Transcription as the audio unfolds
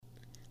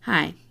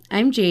Hi,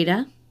 I'm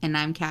Jada. And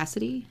I'm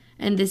Cassidy.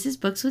 And this is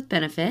Books with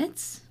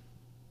Benefits.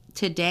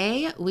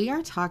 Today we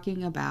are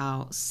talking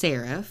about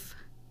Seraph,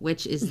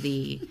 which is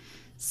the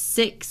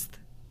 6th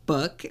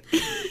book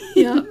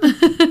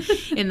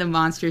in the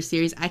Monster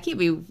series. I can't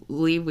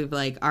believe we've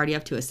already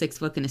up to a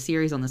 6th book in a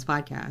series on this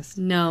podcast.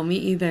 No, me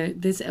either.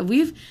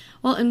 We've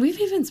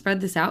even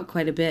spread this out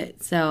quite a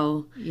bit.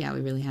 So yeah,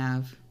 we really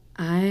have.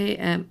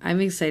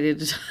 I'm excited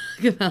to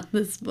talk about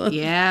this book.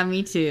 Yeah,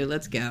 me too.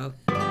 Let's go.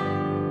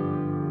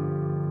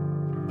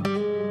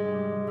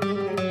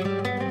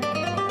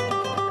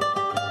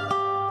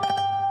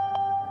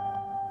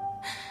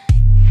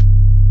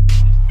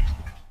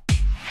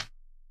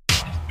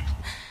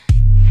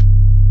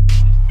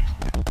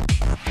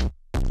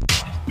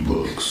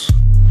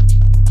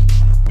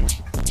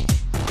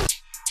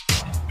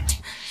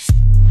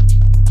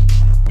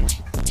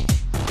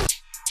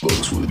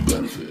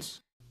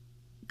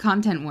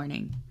 Content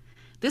warning.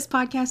 This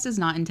podcast is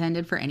not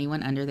intended for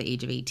anyone under the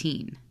age of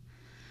 18.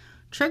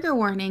 Trigger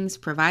warnings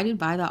provided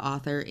by the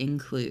author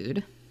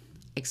include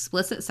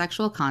explicit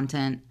sexual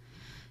content,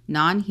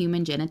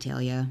 non-human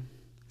genitalia,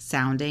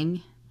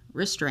 sounding,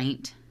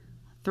 restraint,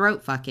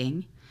 throat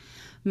fucking,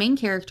 main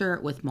character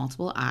with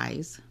multiple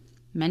eyes,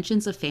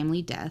 mentions of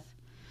family death,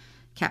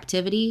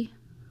 captivity,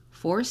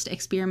 forced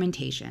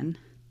experimentation,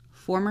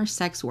 former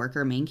sex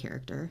worker main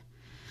character,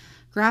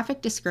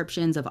 graphic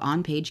descriptions of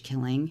on-page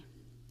killing,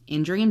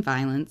 injury and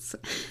violence.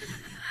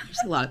 There's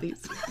a lot of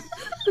these.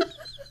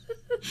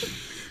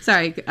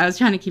 Sorry, I was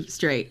trying to keep it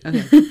straight.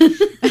 Okay.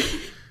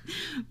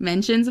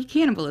 Mentions of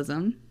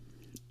cannibalism,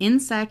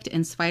 insect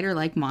and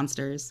spider-like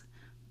monsters,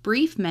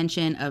 brief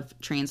mention of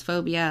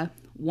transphobia,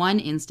 one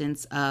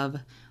instance of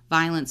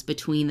violence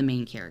between the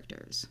main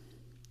characters.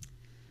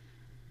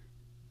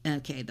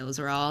 Okay, those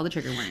are all the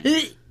trigger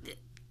warnings.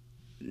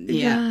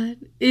 Yeah.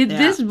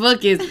 This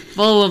book is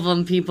full of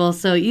them, people,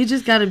 so you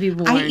just got to be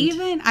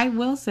warned. I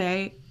will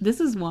say, this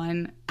is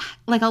one,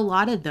 like a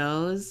lot of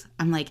those,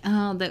 I'm like,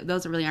 oh,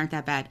 those really aren't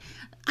that bad.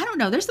 I don't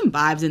know. There's some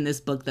vibes in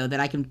this book, though, that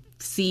I can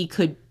see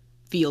could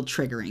feel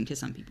triggering to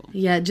some people.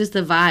 Yeah, just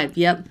the vibe.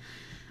 Yep.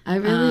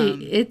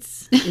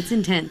 It's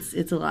intense.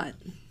 It's a lot.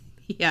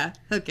 Yeah.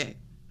 Okay.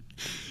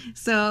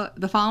 So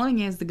the following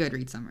is the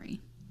Goodreads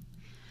summary.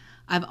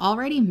 I've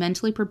already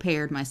mentally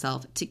prepared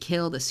myself to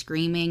kill the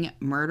screaming,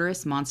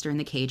 murderous monster in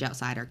the cage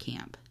outside our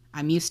camp.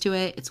 I'm used to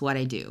it. It's what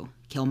I do.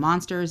 Kill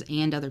monsters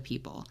and other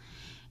people.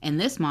 And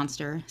this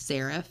monster,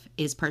 Seraph,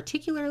 is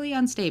particularly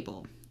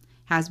unstable.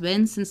 Has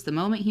been since the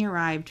moment he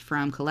arrived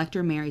from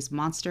Collector Mary's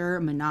monster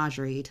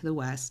menagerie to the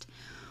west,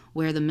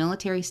 where the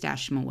military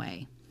stashed him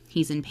away.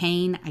 He's in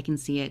pain, I can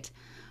see it,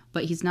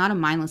 but he's not a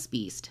mindless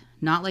beast,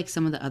 not like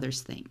some of the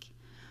others think.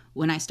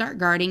 When I start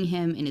guarding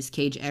him in his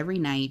cage every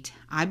night,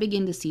 I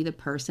begin to see the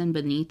person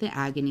beneath the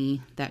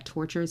agony that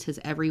tortures his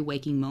every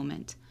waking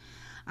moment.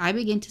 I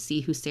begin to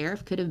see who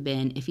Seraph could have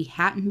been if he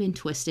hadn't been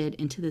twisted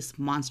into this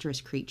monstrous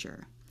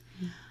creature.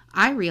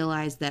 I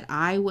realize that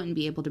I wouldn't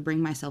be able to bring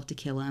myself to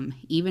kill him,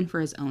 even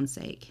for his own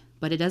sake.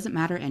 But it doesn't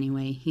matter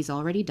anyway. He's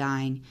already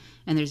dying,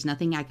 and there's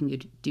nothing I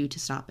can do to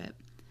stop it.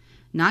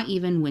 Not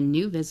even when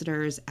new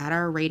visitors at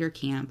our raider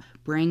camp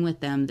bring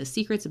with them the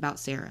secrets about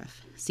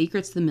Seraph,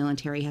 secrets the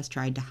military has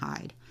tried to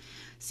hide,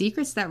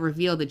 secrets that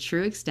reveal the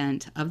true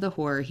extent of the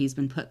horror he's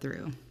been put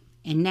through.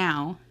 And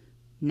now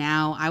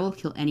I will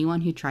kill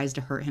anyone who tries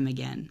to hurt him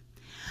again.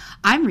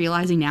 I'm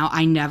realizing now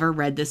I never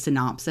read this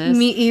synopsis.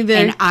 Me either.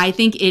 And I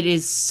think it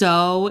is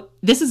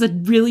this is a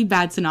really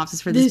bad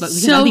synopsis for this book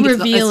because so I think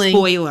revealing. It's a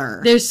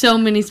spoiler. There's so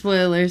many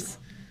spoilers.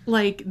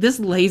 Like, this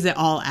lays it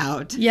all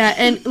out. Yeah,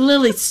 and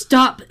Lily,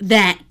 stop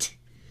that.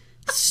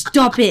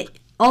 Stop it.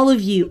 All of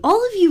you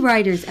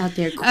writers out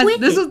there, quit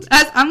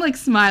I'm like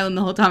smiling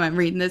the whole time I'm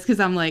reading this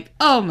because I'm like,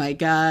 oh my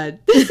God.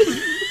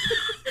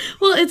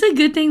 Well, it's a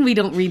good thing we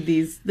don't read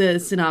the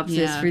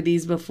synopsis for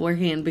these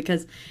beforehand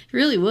because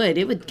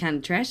it would kind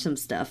of trash some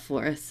stuff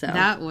for us. So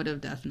that would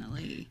have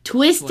definitely.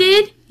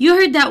 Twisted? You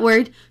heard that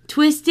word.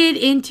 Twisted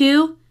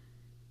into?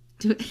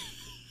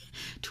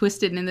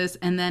 Twisted in this,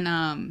 and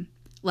then,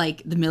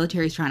 like, the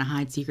military's trying to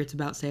hide secrets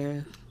about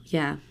Sarah.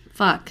 Yeah.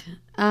 Fuck.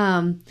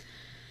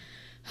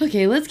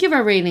 Okay, let's give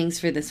our ratings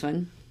for this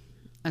one.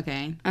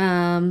 Okay.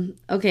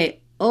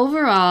 Okay.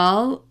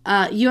 Overall,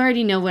 you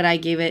already know what I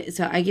gave it,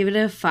 so I gave it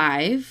a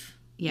 5.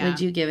 Yeah.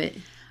 What'd you give it?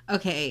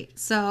 Okay,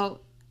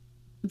 so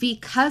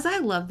because I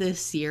love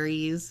this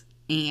series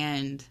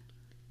and,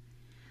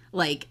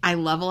 like, I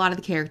love a lot of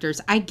the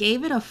characters, I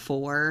gave it a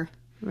 4.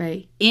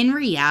 Right. In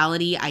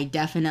reality, I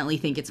definitely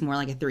think it's more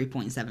like a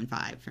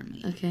 3.75 for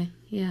me. Okay,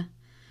 yeah.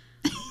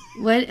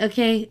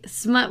 Okay,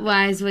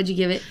 smut-wise, what'd you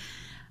give it?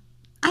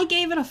 I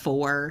gave it a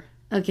 4.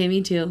 Okay,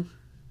 me too.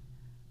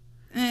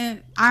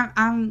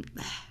 I'm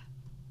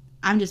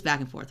just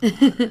back and forth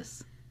with all of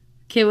this.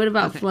 Okay, what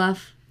about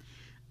fluff?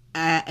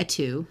 A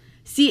 2.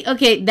 See,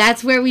 okay,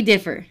 that's where we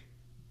differ.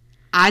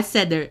 I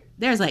said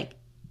there's like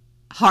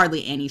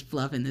hardly any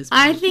fluff in this book.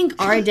 I think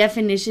our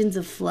definitions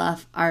of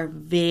fluff are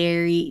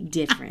very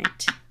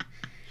different.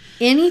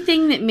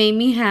 Anything that made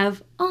me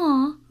have,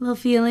 little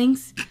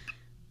feelings,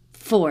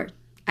 4.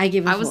 I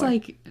give it a 4. I was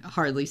like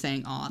hardly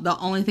saying aw. The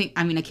only thing,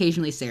 I mean,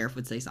 occasionally Seraph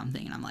would say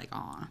something and I'm like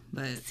aw.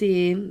 But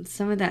see,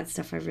 some of that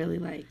stuff I really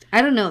liked.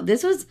 I don't know.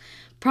 This was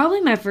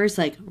probably my first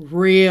like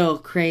real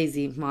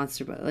crazy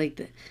monster book.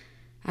 Like,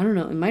 I don't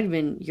know. It might have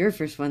been your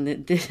first one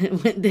that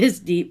went this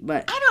deep,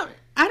 but I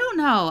don't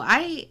know.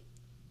 I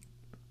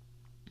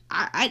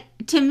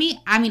to me,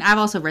 I mean, I've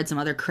also read some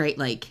other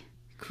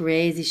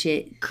crazy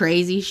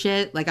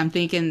shit. Like, I'm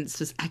thinking,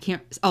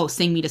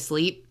 Sing Me to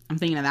Sleep. I'm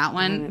thinking of that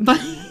one.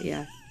 But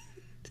yeah.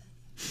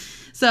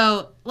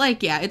 So,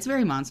 like, yeah, it's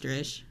very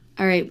monster-ish.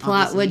 All right, plot,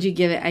 obviously. What'd you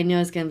give it? I know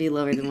it's going to be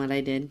lower than what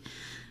I did.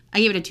 I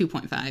gave it a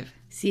 2.5.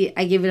 See,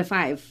 I gave it a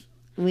 5.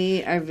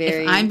 We are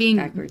very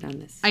backward on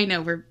this. I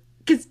know,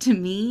 because to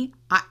me,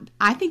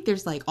 I think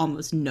there's, like,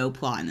 almost no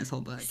plot in this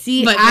whole book.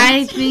 See,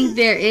 I think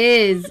there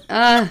is.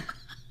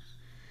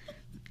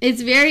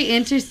 It's very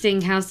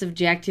interesting how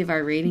subjective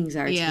our ratings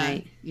are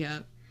tonight. Yeah.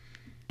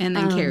 And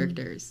then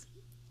characters.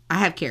 I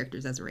have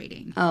characters as a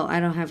rating. Oh, I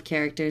don't have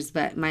characters,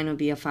 but mine will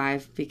be a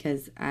 5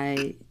 because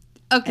I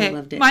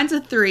loved it. Mine's a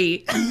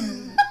 3.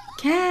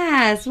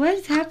 Cass, what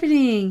is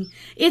happening?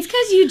 It's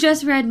because you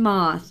just read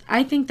Moth.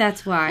 I think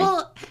that's why.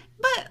 Well,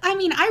 but, I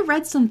mean, I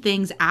read some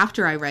things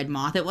after I read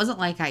Moth. It wasn't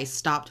like I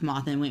stopped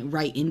Moth and went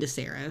right into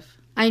Seraph.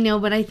 I know,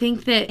 but I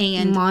think that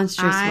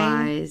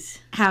monstrous-wise.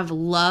 I have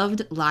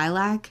loved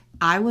Lilac.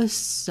 I was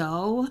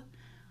so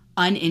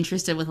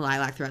uninterested with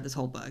Lilac throughout this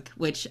whole book,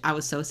 which I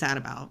was so sad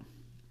about.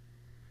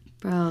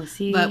 Bro,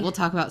 see. But we'll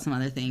talk about some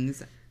other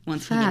things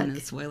once we get into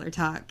the spoiler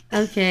talk.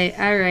 Okay,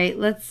 all right.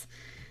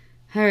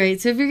 All right,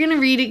 so if you're going to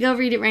read it, go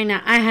read it right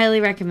now. I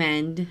highly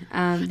recommend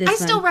this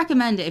still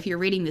recommend it. If you're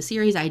reading the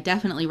series, I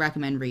definitely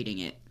recommend reading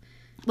it.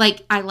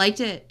 Like, I liked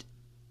it.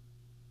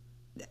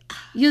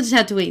 You'll just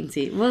have to wait and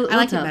see. I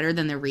liked it better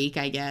than the Reek,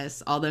 I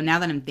guess. Although now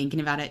that I'm thinking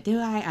about it, do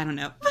I? I don't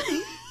know.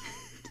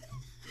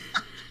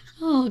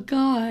 Oh,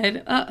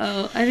 God.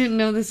 Uh-oh. I didn't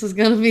know this was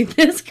going to be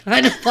this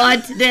kind of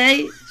pod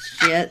today.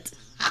 Shit.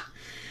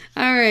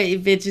 All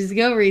right, bitches.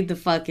 Go read the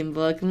fucking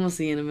book, and we'll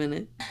see you in a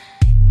minute.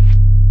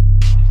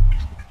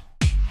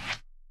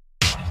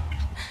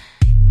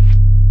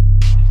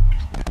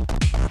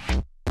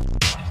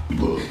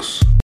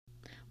 Books.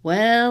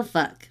 Well,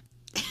 fuck.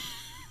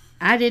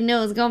 I didn't know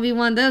it was going to be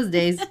one of those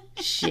days.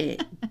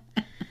 Shit.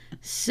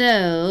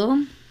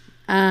 So,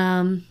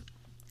 where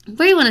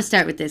do you want to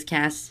start with this,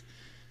 Cass?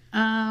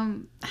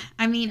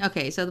 I mean,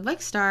 okay, so the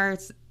book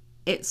starts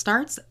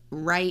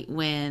right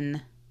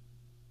when,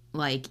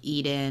 like,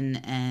 Eden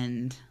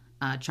and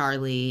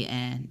Charlie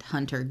and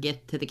Hunter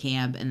get to the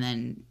camp, and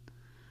then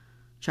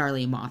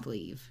Charlie and Moth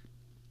leave.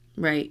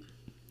 Right.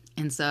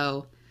 And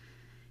so,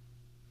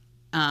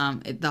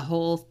 the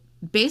whole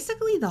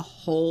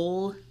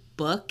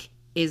book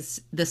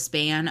is the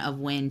span of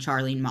when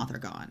Charlie and Moth are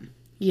gone.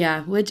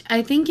 Yeah, which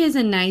I think is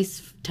a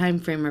nice time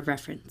frame of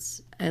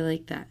reference. I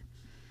like that.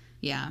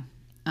 Yeah.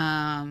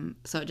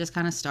 So it just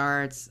kind of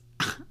starts.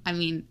 I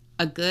mean,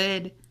 a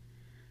good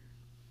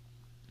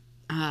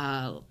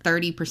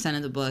 30%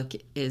 of the book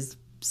is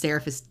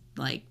Seraph is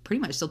like pretty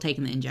much still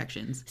taking the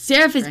injections.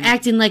 Seraph is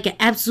acting like an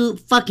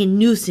absolute fucking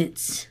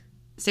nuisance.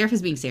 Seraph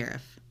is being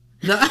Seraph.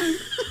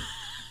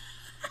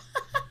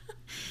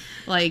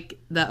 Like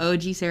the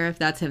OG Seraph,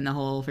 that's him the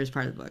whole first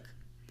part of the book.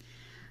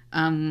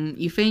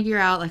 You figure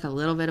out like a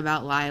little bit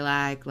about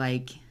Lilac,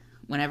 like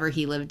whenever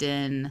he lived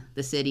in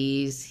the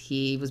cities,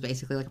 he was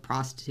basically like a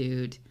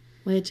prostitute.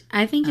 Which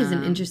I think is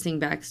an interesting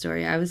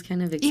backstory. I was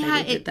kind of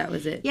excited that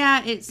was it.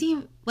 Yeah, it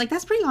seemed like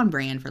that's pretty on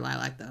brand for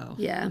Lilac, though.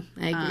 Yeah,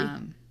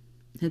 I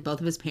agree. Both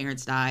of his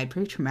parents died.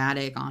 Pretty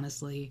traumatic,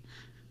 honestly.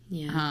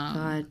 Yeah,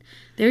 God.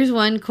 There's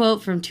one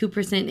quote from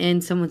 2%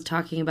 in. Someone's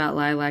talking about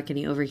Lilac and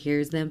he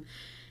overhears them.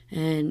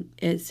 And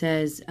it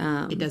says...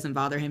 it doesn't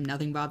bother him.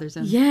 Nothing bothers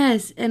him.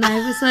 Yes. And I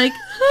was like...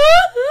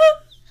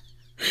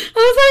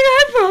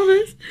 I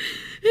promise.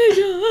 It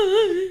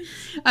does.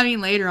 I mean,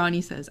 later on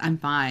he says, I'm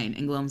fine.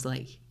 And Gloam's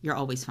like, you're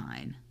always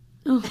fine.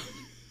 Oh.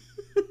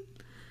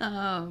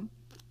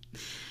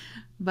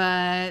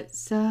 But,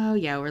 so,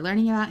 yeah, we're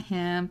learning about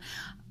him.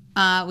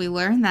 We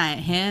learned that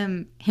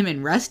him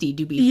and Rusty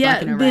do be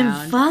fucking around. Been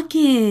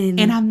fucking.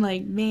 And I'm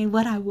like, man,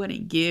 what I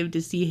wouldn't give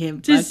to see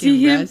him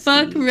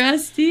fuck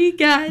Rusty.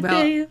 God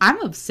damn.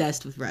 I'm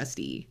obsessed with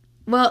Rusty.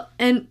 Well,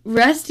 and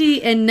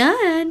Rusty and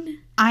Nun.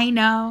 I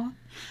know.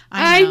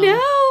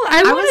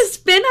 I want a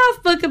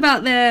spin-off book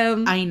about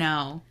them. I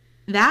know.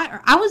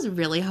 I was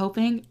really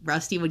hoping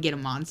Rusty would get a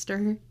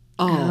monster.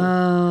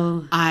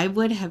 Oh. I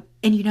would have.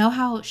 And you know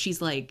how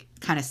she's like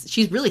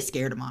she's really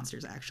scared of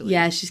monsters, actually.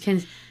 Yeah, she's kind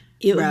of.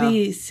 It would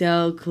be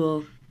so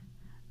cool.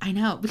 I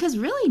know. Because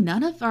really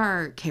none of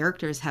our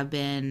characters have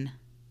been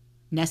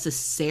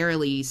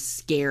necessarily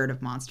scared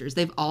of monsters.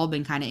 They've all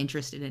been kind of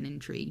interested and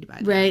intrigued by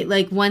them. Right.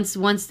 Like once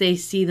they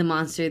see the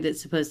monster that's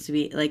supposed to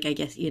be, like, I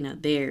guess,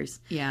 theirs.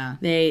 Yeah.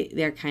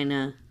 They're kind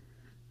of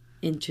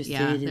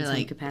interested in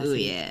some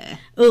capacity. Oh, yeah.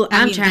 Oh,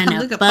 I'm trying to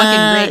look at fuck.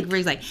 Fucking Rick.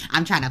 He's like,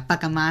 I'm trying to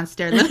fuck a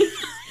monster.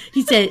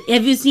 He said,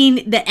 have you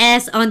seen the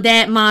ass on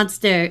that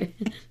monster?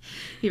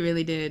 He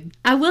really did.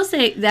 I will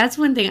say that's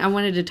one thing I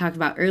wanted to talk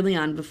about early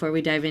on before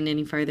we dive in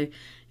any further.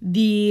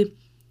 The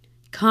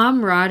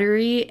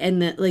camaraderie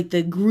and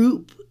the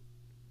group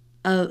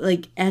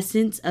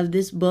essence of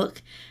this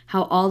book,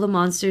 how all the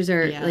monsters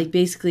are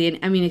basically, and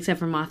I mean except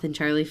for Moth and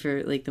Charlie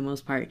for the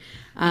most part.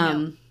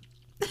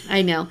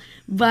 I know.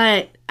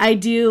 But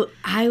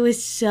I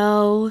was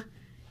so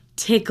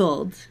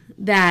tickled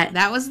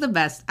that was the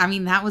best. I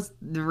mean, that was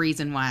the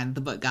reason why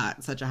the book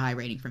got such a high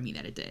rating for me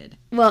that it did.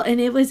 Well,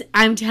 and it was,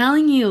 I'm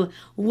telling you,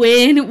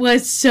 Wynn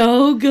was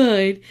so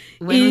good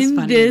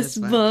in this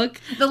book.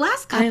 The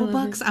last couple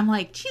books, I'm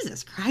like,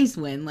 Jesus Christ,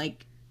 Wynn,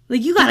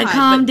 you gotta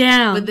calm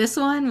down. But this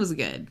one was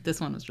good. This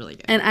one was really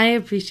good. And I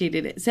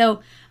appreciated it.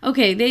 So,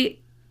 okay,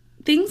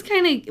 things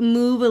kind of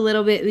move a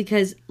little bit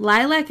because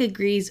Lilac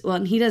agrees,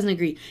 well, he doesn't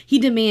agree. He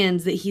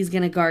demands that he's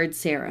gonna guard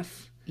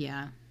Seraph.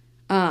 Yeah.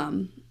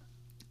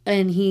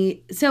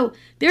 So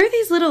there are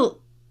these little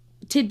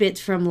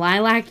tidbits from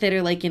Lilac that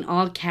are in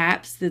all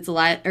caps. That's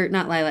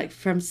not Lilac,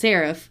 from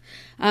Seraph.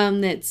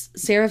 That's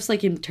Seraph's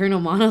internal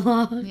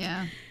monologue.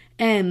 Yeah.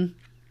 And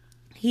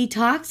he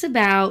talks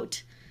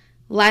about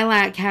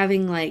Lilac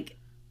having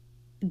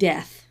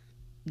death.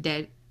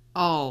 Dead.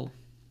 Oh.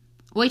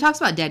 Well, he talks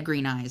about dead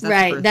green eyes.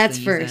 That's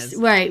first.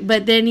 Right.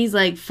 But then he's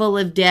full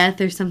of death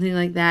or something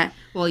like that.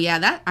 Well,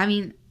 yeah,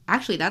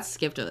 actually that's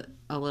skipped a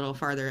little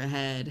farther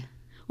ahead.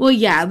 Well,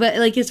 yeah, but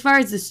as far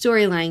as the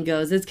storyline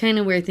goes, that's kind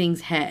of where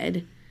things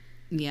head.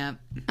 Yeah.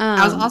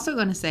 I was also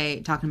going to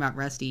say, talking about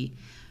Rusty,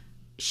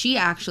 she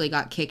actually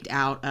got kicked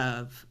out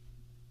of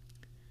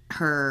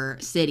her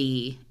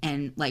city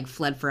and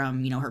fled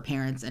from her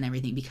parents and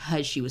everything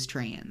because she was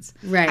trans.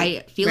 Right.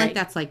 I feel like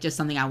that's just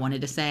something I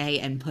wanted to say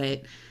and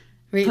put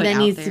that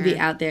needs to be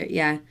out there.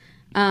 Yeah.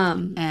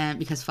 And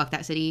because fuck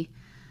that city.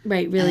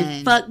 Right.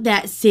 Really. Fuck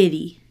that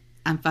city.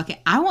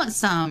 I want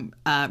some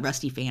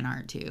Rusty fan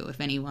art too, if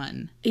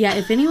anyone. Yeah,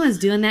 if anyone's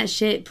doing that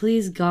shit,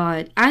 please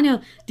God. I know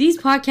these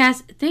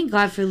podcasts, thank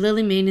God for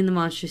Lily Mayne and the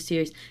Monster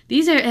series.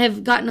 These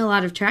have gotten a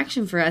lot of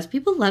traction for us.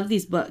 People love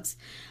these books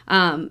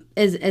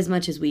as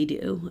much as we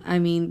do. I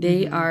mean,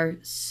 they are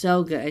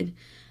so good.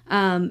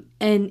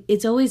 And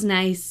it's always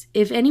nice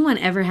if anyone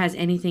ever has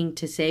anything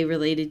to say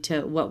related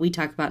to what we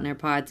talk about in our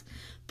pods,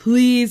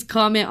 please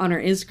comment on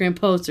our Instagram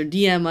posts or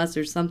DM us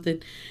or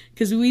something.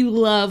 Because we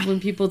love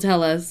when people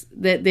tell us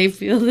that they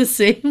feel the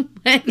same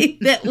way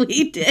that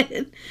we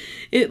did.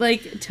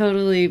 It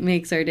totally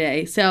makes our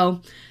day.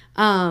 So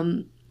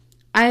I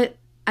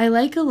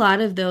like a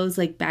lot of those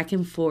back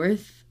and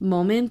forth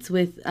moments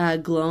with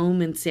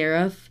Gloam and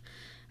Seraph.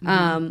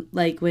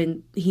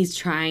 When he's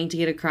trying to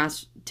get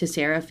across to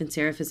Seraph and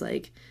Seraph is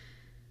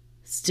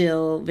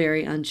still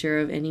very unsure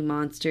of any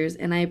monsters.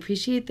 And I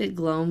appreciate that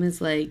Gloam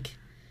is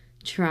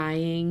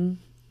trying.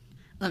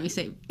 Let me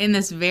say, in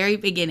this very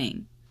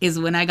beginning is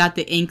when I got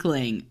the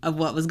inkling of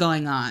what was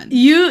going on.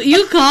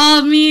 You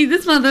called me.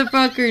 This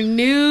motherfucker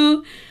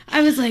knew.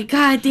 I was like,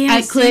 God damn,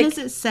 as soon as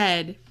it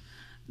said,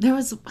 there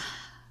was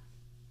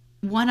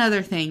one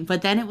other thing,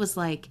 but then it was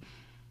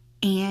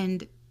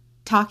and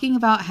talking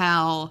about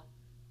how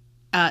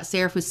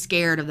Seraph was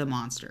scared of the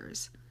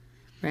monsters.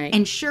 Right.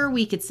 And sure,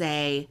 we could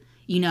say,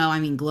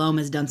 Gloam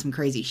has done some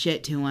crazy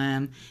shit to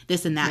him,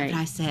 this and that. Right. But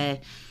I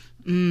said,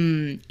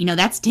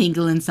 that's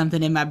tingling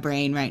something in my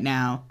brain right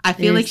now. I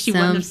feel like she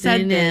wouldn't have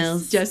said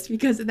this just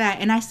because of that.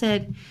 And I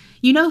said,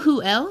 you know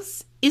who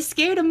else is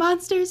scared of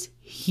monsters?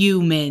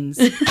 Humans.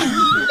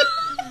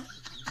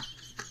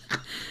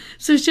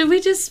 So should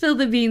we just spill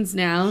the beans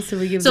now? So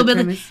we give the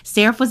premise?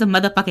 Seraph was a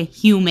motherfucking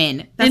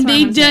human. That's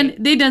and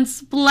they done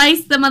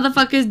spliced the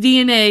motherfucker's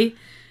DNA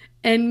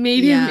and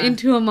made him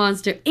into a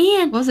monster.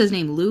 And what was his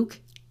name? Luke?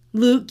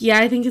 Luke, yeah,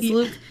 I think it's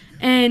Luke.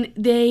 And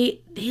they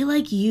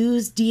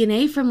use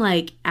DNA from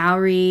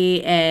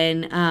Auri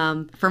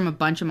and from a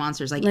bunch of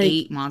monsters,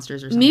 8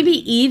 monsters or something. Maybe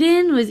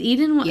Eden was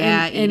Eden one.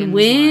 Yeah, Eden and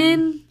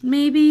Wynn,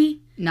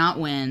 maybe. Not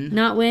Wynn.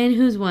 Not Wynn.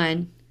 Who's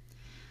one?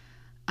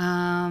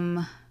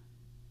 I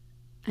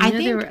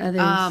think there were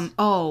others.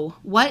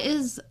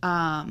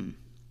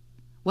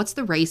 What's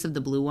the race of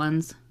the blue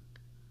ones?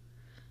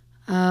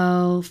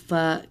 Oh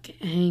fuck!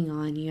 Hang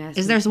on, you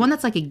asked. There's one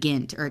that's a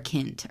Gint or a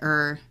Kint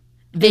or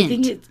Vint? I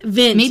think it's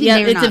Vint. Maybe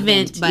it's a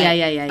Vint.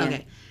 Yeah.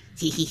 Okay.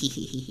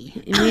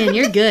 Man,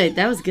 you're good.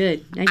 That was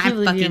good. I can't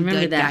believe you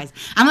remember that. Guys.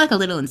 I'm like a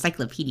little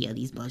encyclopedia of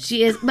these books.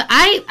 She is. But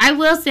I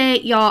will say,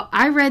 y'all,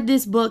 I read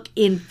this book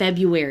in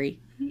February.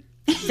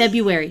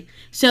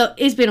 So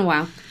it's been a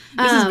while.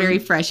 This is very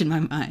fresh in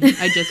my mind.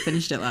 I just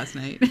finished it last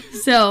night.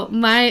 So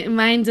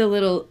mine's a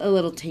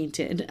little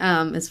tainted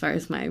as far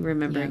as my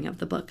remembering of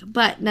the book.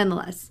 But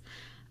nonetheless,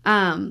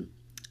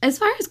 as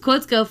far as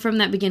quotes go from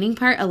that beginning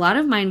part, a lot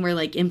of mine were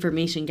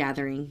information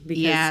gathering.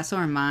 Yeah, so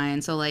are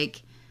mine. So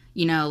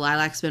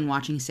Lilac's been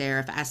watching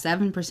Seraph at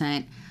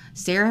 7%.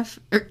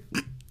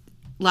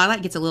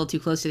 Lilac gets a little too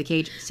close to the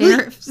cage.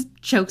 Seraph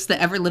chokes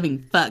the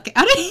ever-living fuck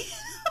out of him.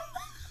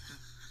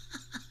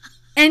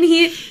 And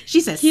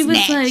she says, he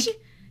snatch. Was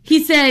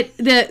he said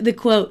the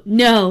quote,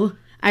 "No,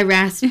 I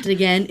rasped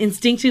again,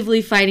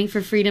 instinctively fighting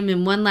for freedom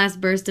in one last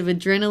burst of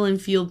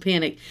adrenaline-fueled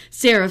panic.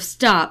 Seraph,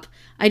 stop.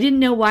 I didn't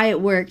know why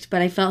it worked,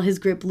 but I felt his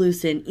grip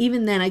loosen.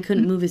 Even then, I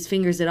couldn't move his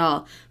fingers at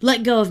all.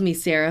 Let go of me,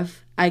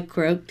 Seraph, I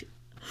croaked.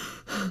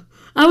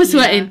 I was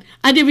sweating.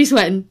 I did be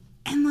sweating.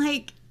 And,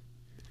 like,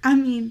 I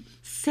mean,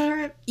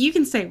 Seraph, you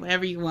can say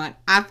whatever you want.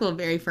 I feel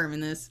very firm in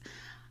this.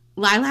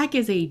 Lilac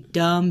is a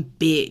dumb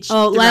bitch.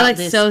 Oh,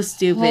 Lilac's so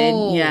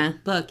stupid. Yeah.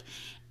 Book.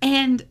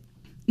 And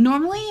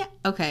normally,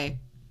 okay,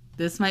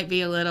 this might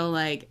be a little,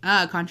 like,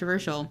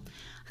 controversial.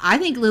 I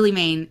think Lily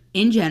Mayne,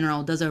 in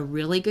general, does a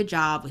really good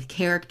job with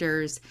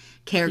characters,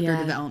 character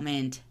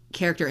development,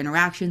 character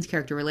interactions,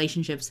 character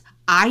relationships.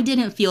 I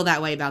didn't feel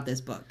that way about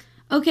this book.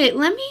 Okay,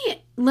 let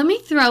me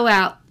throw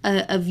out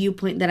a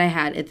viewpoint that I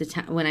had at the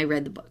time when I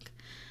read the book.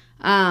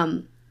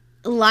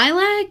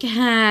 Lilac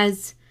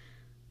has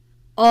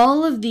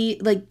all of the,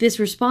 like, this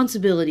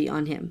responsibility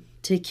on him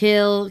to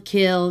kill.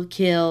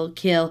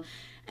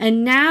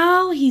 And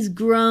now he's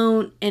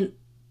grown, and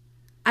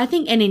I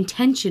think an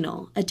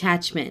intentional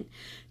attachment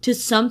to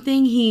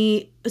something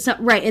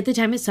right, at the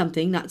time it's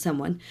something, not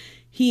someone,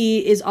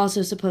 he is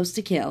also supposed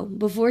to kill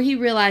before he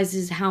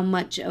realizes how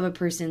much of a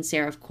person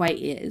Seraph quite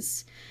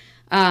is.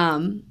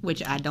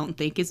 Which I don't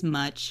think is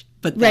much,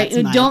 but that's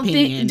my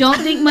opinion. Don't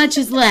think much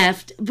is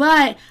left,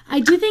 but I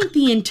do think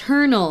the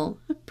internal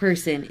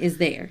person is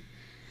there.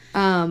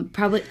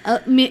 Probably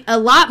a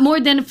lot more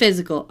than a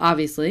physical,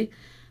 obviously.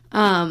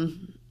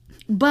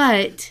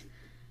 But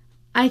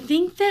I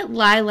think that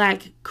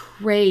Lilac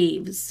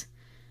craves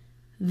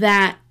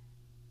that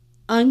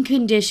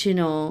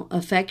unconditional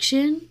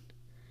affection.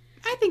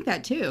 I think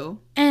that too.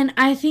 And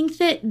I think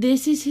that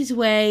this is his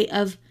way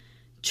of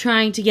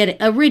trying to get it.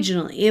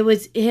 Originally, it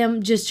was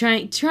him just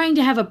trying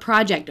to have a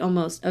project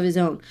almost of his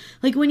own.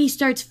 Like when he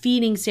starts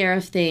feeding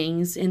Seraph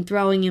things and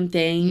throwing him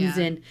things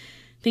and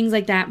things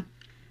like that.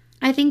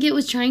 I think it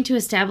was trying to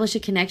establish a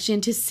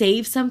connection to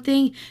save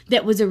something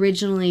that was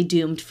originally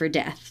doomed for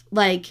death.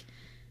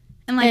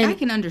 And I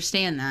can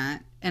understand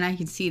that, and I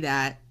can see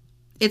that.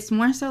 It's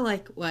more so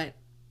like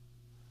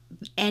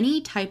any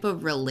type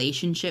of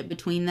relationship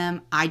between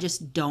them, I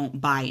just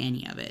don't buy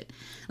any of it.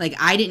 Like,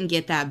 I didn't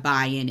get that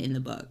buy-in in the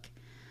book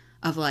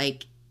of,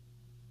 like,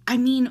 I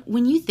mean,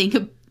 when you think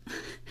of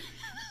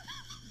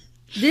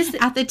this,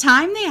 at the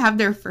time they have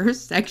their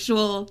first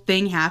sexual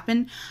thing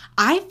happen,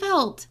 I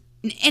felt,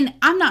 and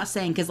I'm not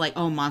saying because, like,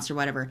 oh, monster,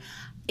 whatever,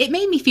 it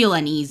made me feel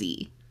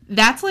uneasy.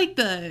 That's like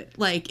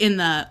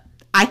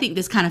I think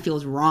this kind of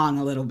feels wrong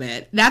a little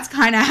bit. That's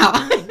kind of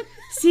how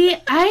See,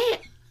 I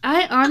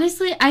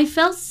honestly, I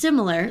felt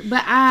similar,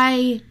 but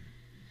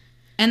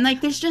and, like,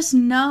 there's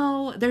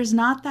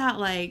not that,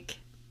 like,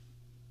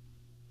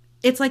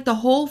 it's like the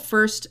whole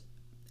first,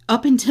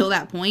 up until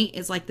that point,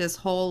 is like this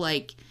whole,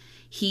 like,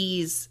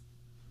 he's,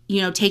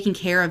 taking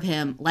care of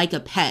him like a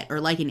pet or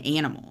like an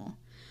animal.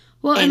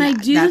 Well, and I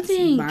do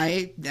think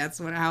that's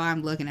how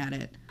I'm looking at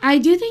it. I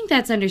do think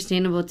that's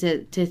understandable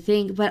to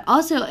think, but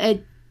also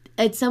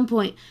at some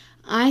point,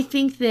 I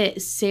think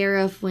that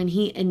Seraph, when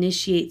he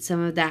initiates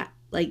some of that,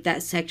 like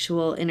that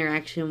sexual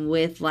interaction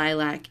with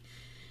Lilac,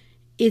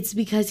 it's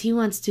because he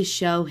wants to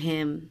show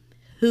him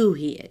who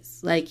he is.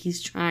 Like,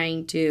 he's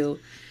trying to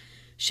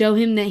show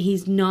him that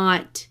he's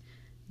not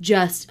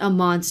just a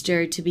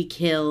monster to be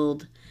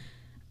killed.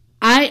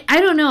 I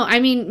don't know. I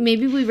mean,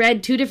 maybe we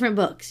read two different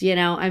books,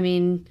 I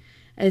mean,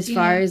 as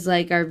far as,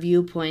 like, our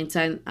viewpoints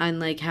on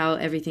like how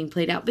everything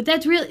played out. But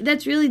that's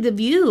really the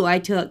view I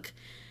took.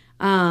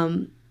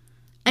 Even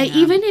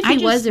if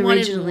it was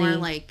originally more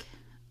like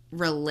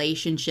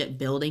relationship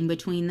building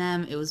between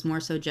them, it was more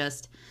so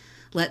just,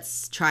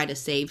 let's try to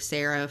save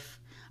Seraph.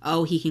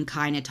 Oh, he can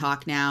kind of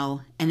talk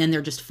now, and then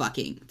they're just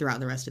fucking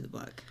throughout the rest of the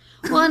book.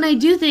 Well, and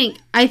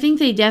I think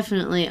they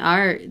definitely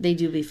are. They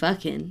do be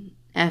fucking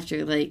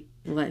after, like,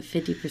 what,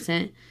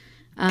 50%.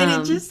 And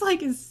it just,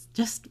 like,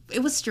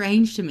 it was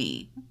strange to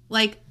me.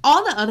 Like,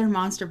 all the other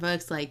monster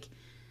books, like,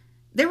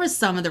 there was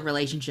some of the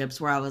relationships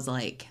where I was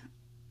like,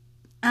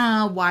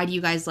 why do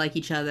you guys like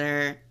each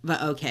other?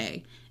 But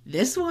okay.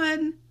 This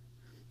one,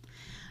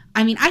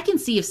 I mean, I can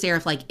see if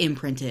Seraph, like,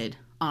 imprinted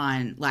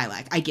on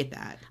Lilac. I get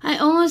that. I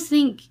almost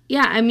think,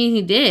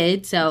 he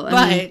did, so.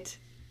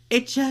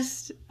 It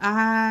just,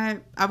 I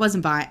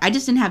wasn't buying. I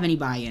just didn't have any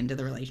buy-in to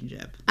the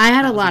relationship. I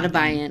had a lot of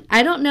buy-in.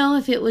 I don't know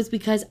if it was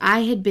because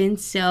I had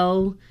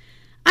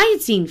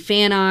seen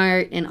fan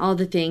art and all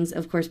the things,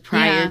 of course,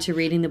 prior to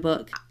reading the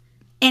book.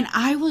 And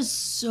I was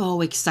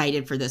so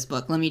excited for this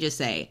book. Let me just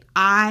say,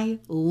 I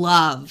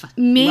loved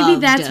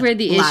that's where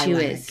the issue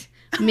is.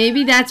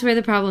 Maybe that's where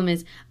the problem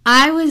is.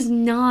 I was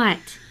not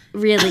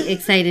really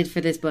excited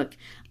for this book.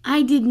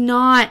 I did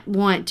not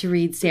want to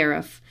read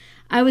Seraph.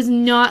 I was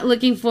not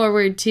looking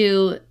forward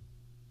to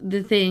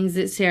the things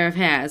that Seraph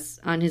has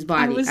on his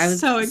body. I was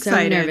so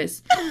excited. So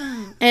nervous.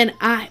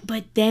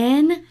 But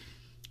then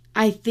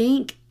I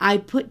think I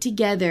put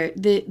together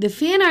the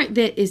fan art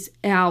that is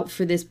out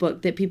for this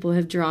book that people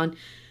have drawn.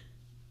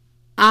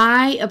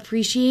 I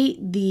appreciate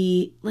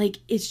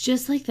it's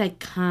just like that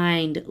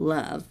kind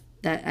love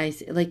that I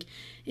see. Like,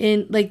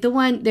 in, like,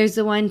 there's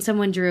the one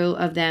someone drew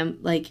of them,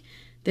 like,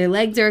 their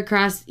legs are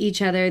across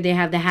each other, they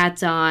have the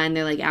hats on,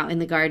 they're, like, out in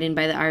the garden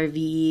by the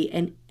RV,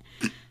 and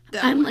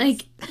I'm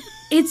like,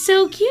 it's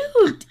so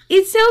cute.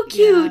 It's so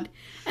cute.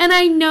 Yeah. And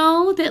I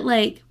know that,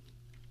 like,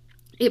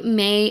 it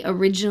may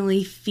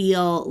originally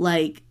feel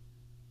like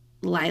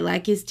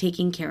Lilac is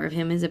taking care of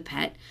him as a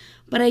pet,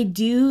 but I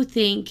do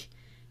think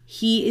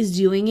he is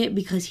doing it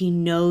because he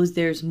knows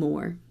there's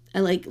more.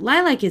 Like,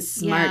 Lilac is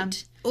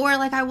smart. Yeah. Or,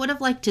 like, I would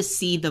have liked to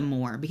see the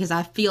more, because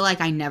I feel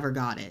like I never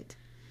got it.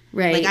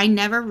 Right. Like, I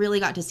never really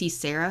got to see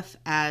Seraph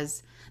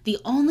as the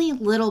only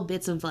little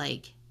bits of,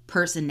 like,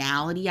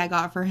 personality I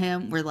got for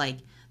him were, like,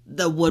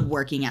 the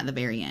woodworking at the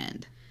very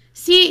end.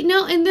 See,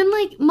 no, and then,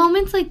 like,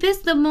 moments like this,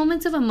 the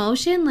moments of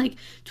emotion, like,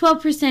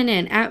 12%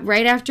 in,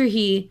 right after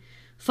he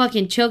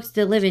fucking chokes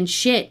the living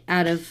shit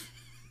out of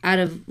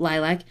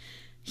Lilac,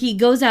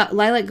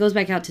 Lilac goes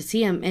back out to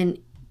see him, and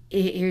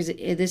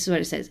this is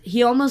what it says.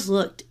 He almost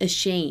looked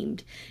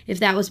ashamed, if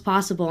that was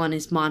possible, on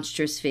his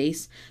monstrous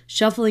face.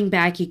 Shuffling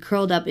back, he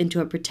curled up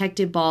into a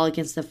protected ball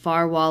against the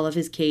far wall of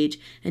his cage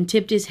and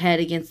tipped his head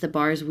against the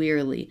bars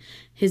wearily.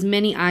 His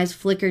many eyes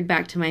flickered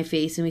back to my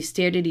face, and we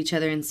stared at each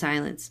other in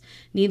silence.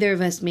 Neither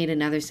of us made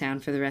another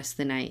sound for the rest of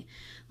the night.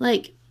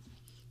 Like,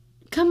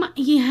 come on,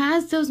 he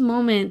has those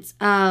moments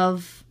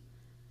of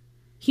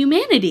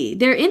humanity.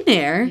 They're in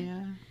there. Yeah.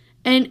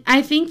 And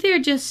I think they're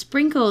just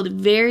sprinkled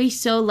very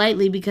so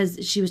lightly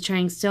because she was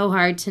trying so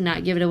hard to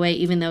not give it away,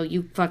 even though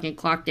you fucking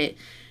clocked it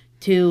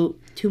 2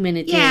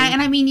 minutes in. Yeah,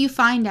 and I mean, you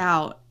find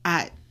out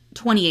at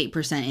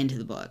 28% into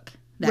the book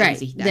that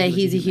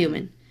he's a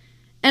human.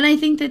 And I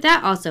think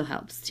that also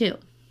helps, too.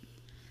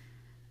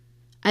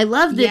 I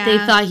love that they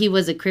thought he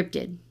was a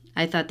cryptid.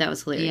 I thought that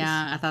was hilarious.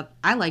 Yeah,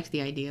 I liked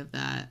the idea of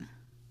that.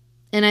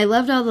 And I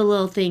loved all the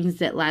little things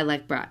that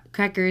Lilac brought.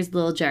 Crackers,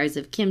 little jars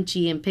of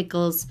kimchi and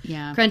pickles,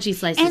 crunchy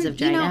slices of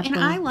dried apple.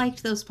 And I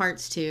liked those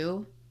parts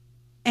too.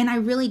 And I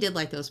really did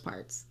like those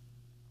parts.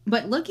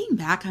 But looking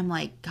back, I'm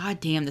like, God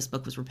damn, this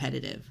book was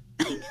repetitive.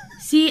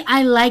 See,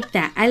 I like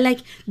that.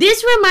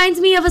 This reminds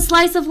me of a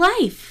slice of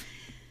life.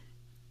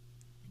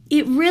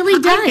 It really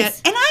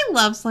does. And I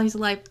love slice of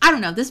life. I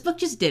don't know. This book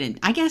just didn't.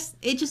 I guess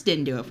it just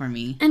didn't do it for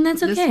me. And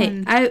that's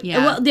okay.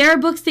 Well, there are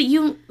books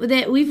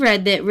that we've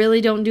read that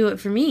really don't do it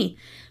for me.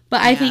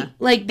 But I think,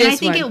 like, this one. And I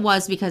think it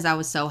was because I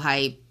was so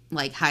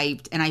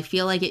hyped. And I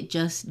feel like it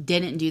just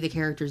didn't do the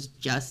characters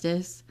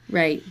justice.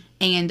 Right.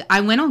 And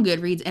I went on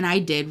Goodreads and I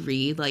did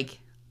read, like,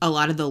 a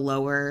lot of the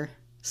lower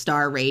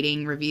star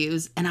rating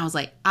reviews. And I was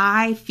like,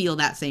 I feel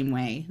that same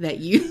way that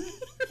you...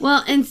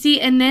 Well, and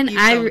see, and then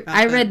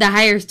I read the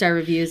higher star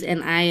reviews,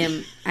 and I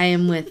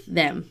am with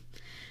them.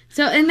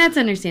 So, and that's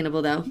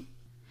understandable, though.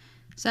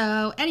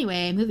 So,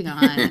 anyway, moving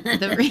on.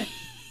 The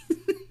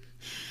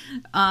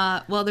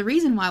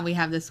reason why we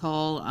have this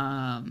whole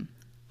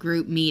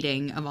group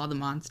meeting of all the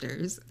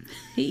monsters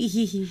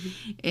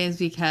is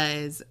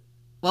because,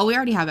 well, we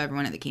already have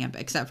everyone at the camp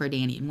except for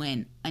Danny and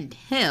Wynn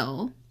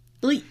until,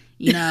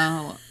 you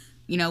know,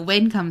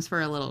 Wynn comes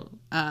for a little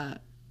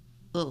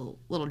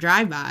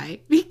drive-by.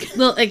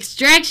 Little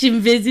extraction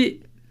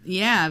visit.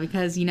 Yeah,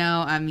 because,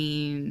 I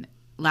mean,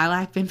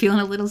 Lilac been feeling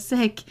a little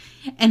sick.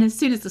 And as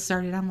soon as it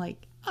started, I'm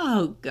like,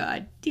 oh,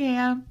 God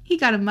damn. He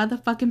got a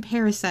motherfucking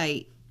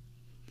parasite.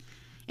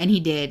 And he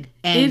did.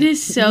 And it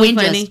is so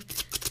funny.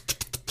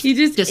 He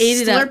just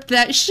ate it up. Slurped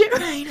that shit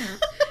right up.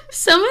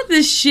 Some of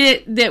the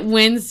shit that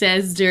Wynn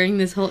says during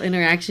this whole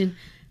interaction,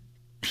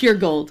 pure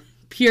gold.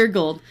 Pure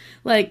gold.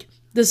 Like...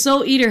 The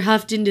Soul Eater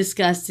huffed in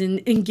disgust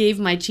and gave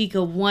my cheek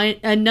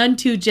a none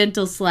too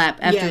gentle slap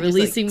after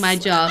releasing my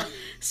jaw.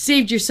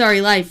 Saved your sorry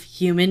life,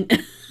 human.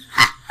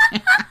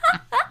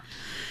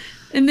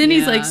 And then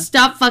he's like,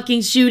 stop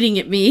fucking shooting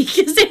at me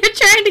because they were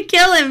trying to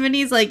kill him. And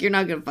he's like, you're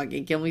not going to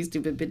fucking kill me,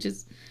 stupid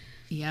bitches.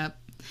 Yep.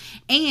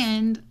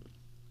 And,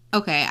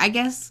 okay, I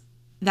guess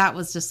that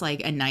was just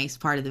like a nice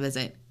part of the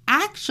visit.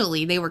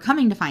 Actually, they were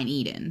coming to find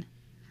Eden.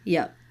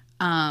 Yep.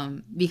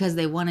 Because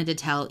they wanted to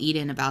tell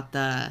Eden about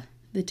the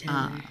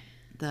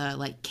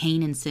like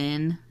Cain and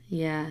Sin,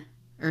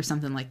 or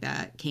something like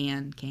that.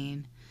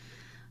 Cain,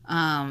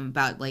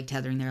 about like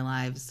tethering their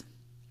lives.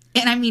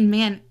 And I mean,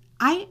 man,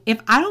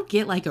 if I don't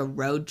get like a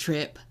road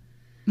trip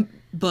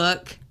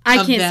book,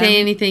 I can't say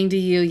anything to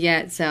you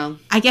yet. So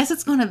I guess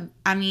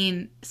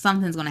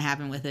something's gonna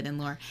happen with it in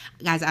lore,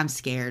 guys. I'm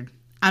scared.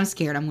 I'm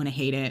gonna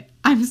hate it.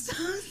 I'm so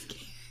scared.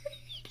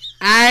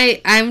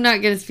 I'm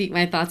not gonna speak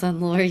my thoughts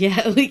on lore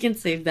yet. We can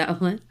save that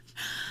one.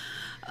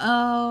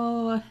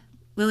 Oh.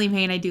 Lily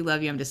Mayne, I do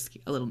love you. I'm just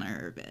a little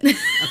nervous.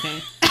 Okay.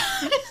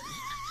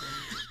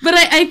 But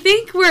I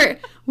think we're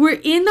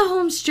in the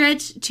home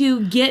stretch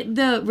to get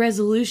the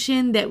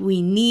resolution that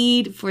we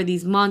need for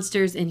these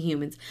monsters and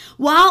humans.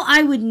 While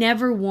I would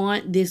never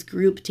want this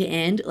group to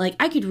end, like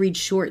I could read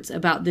shorts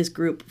about this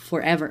group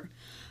forever.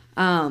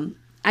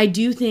 I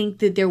do think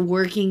that they're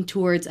working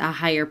towards a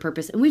higher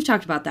purpose. And we've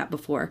talked about that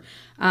before.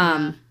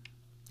 That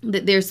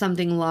there's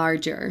something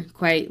larger,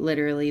 quite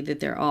literally, that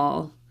they're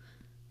all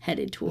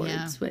headed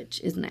towards,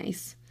 which is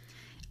nice.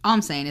 All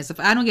I'm saying is if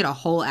I don't get a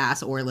whole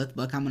ass Orlith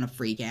book, I'm going to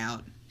freak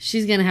out.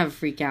 She's going to have a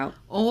freak out.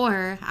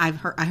 Or I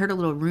heard a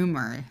little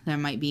rumor there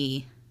might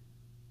be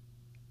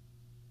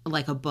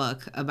like a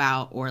book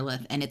about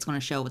Orlith, and it's going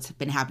to show what's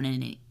been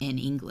happening in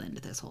England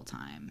this whole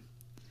time.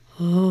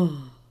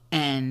 Oh.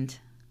 And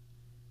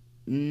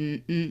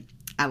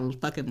I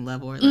fucking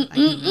love Orlith. I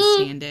can't even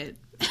stand it.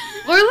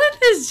 Orlith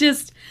is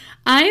just...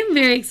 I am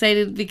very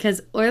excited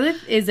because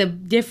Orlith is a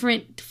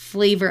different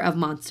flavor of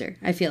monster,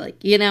 I feel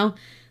like, you know?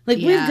 Like,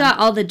 we've got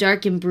all the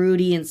dark and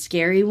broody and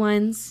scary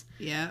ones.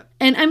 Yeah.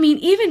 And, I mean,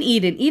 even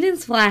Eden.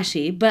 Eden's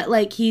flashy, but,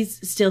 like,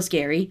 he's still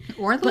scary.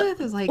 Orlith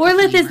is like...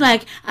 Orlith is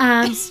like,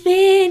 I'm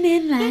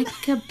spinning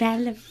like a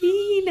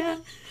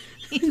ballerina.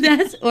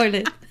 That's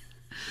Orlith.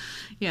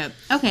 Yeah.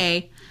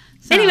 Okay.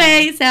 So,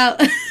 anyway, so...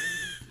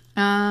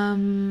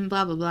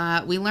 blah, blah,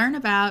 blah. We learn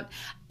about...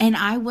 And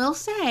I will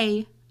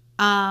say...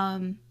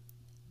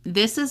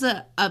 this is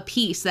a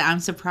piece that I'm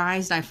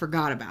surprised I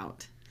forgot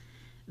about.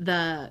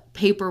 The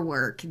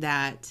paperwork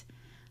that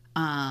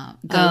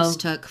Ghost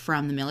took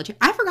from the military.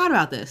 I forgot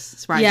about this,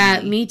 surprisingly.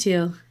 Yeah, me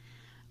too.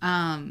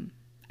 I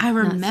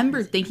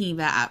remember thinking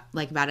about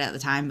it at the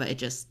time, but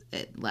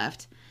it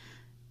left.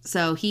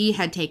 So he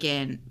had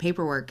taken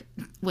paperwork,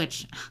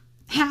 which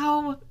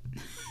how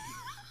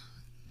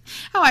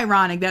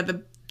ironic that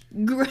the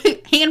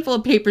great handful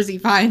of papers he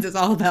finds is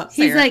all about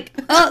Seraph. He's like,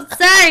 oh,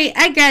 sorry,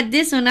 I got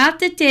this one off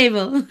the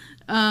table.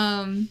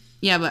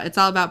 Yeah, but it's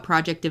all about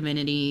Project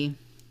Divinity.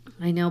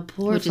 I know,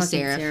 poor which fucking is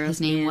Seraph. Seraph.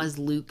 His name was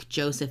Luke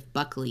Joseph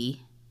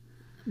Buckley.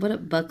 What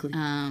up, Buckley?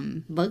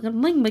 White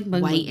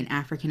and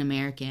African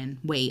American,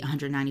 weight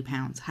 190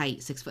 pounds, height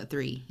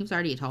 6'3". He was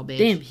already a tall bitch.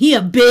 Damn, he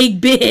a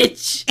big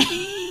bitch.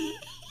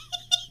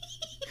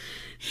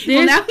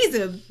 Well, now he's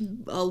a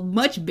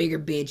much bigger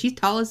bitch. He's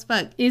tall as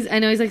fuck. I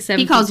know he's like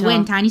 7 He calls feet tall.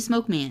 Wynn Tiny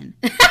Smoke Man.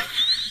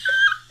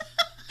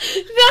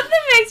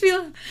 Nothing makes me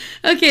laugh.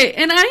 Okay,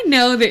 and I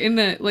know that in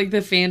the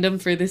fandom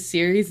for this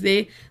series,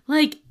 they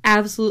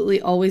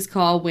absolutely always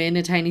call Wynn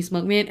a tiny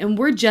smoke man, and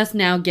we're just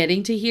now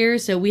getting to here,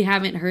 so we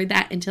haven't heard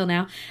that until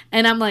now.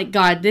 And I'm like,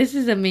 God, this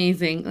is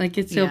amazing. Like,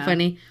 it's so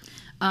funny.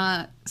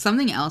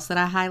 Something else that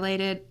I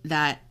highlighted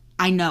that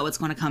I know it's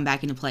going to come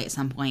back into play at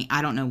some point.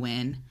 I don't know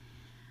when.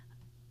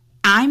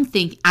 I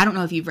don't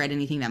know if you've read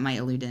anything that might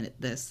allude to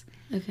this.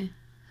 Okay.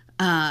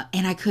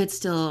 And I could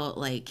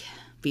still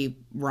be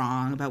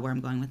wrong about where I'm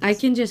going with this. I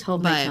can just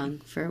hold my tongue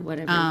for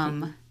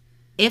whatever.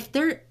 If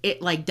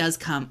it does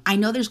come, I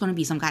know there's going to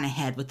be some kind of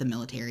head with the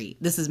military.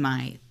 This is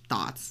my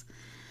thoughts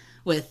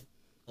with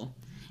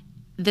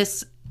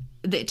this.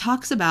 It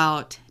talks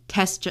about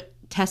test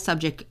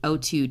subject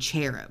O2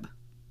 Cherub,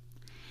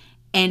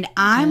 and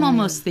I'm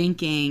almost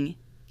thinking,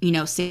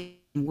 same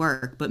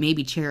work, but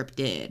maybe Cherub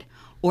did,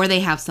 or they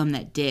have some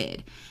that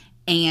did.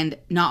 And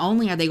not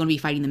only are they going to be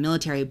fighting the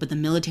military, but the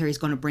military is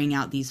going to bring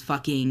out these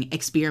fucking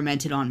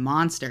experimented on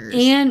monsters.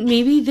 And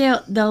maybe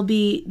there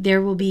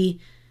will be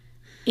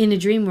in a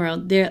dream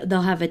world,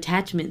 they'll have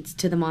attachments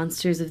to the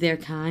monsters of their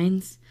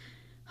kinds,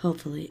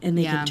 hopefully, and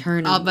they can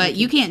turn them. But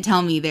you can't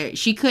tell me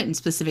she couldn't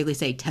specifically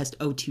say test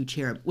O2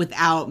 Cherub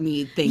without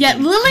me thinking. Yeah,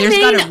 Lily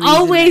Mayne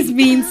always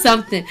means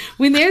something.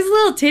 When there's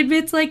little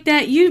tidbits like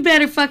that, you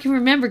better fucking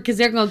remember, because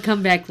they're going to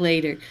come back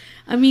later.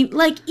 I mean,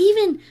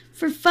 even...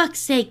 For fuck's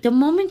sake, the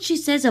moment she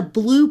says a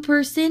blue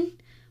person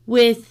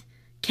with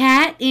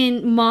cat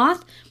and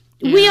moth,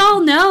 we all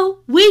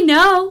know. We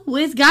know.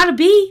 It's gotta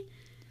be.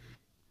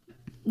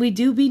 We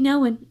do be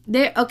knowing.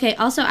 Okay,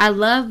 also, I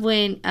love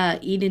when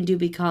Eden do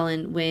be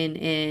calling Wynn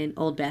an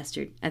old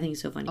bastard. I think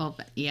it's so funny.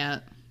 Yeah.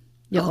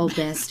 You old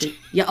bastard.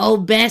 You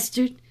old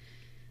bastard.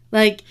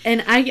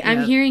 And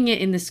I'm hearing it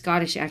in the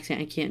Scottish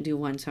accent. I can't do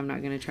one, so I'm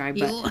not going to try.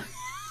 But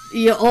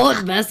you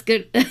old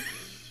bastard.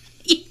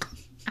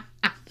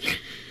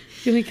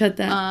 Can we cut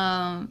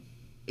that?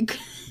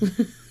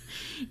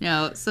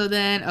 No. So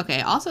then, okay.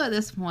 Also at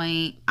this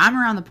point, I'm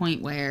around the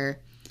point where,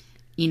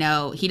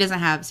 Seraph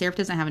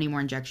doesn't have any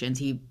more injections.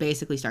 He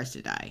basically starts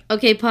to die.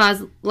 Okay,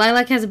 pause.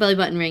 Lilac has a belly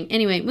button ring.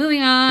 Anyway,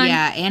 moving on.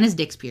 Yeah, and his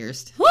dick's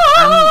pierced.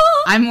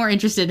 I'm more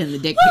interested in the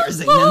dick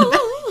piercing than the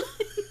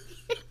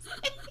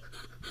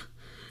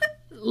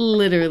belly.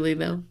 Literally,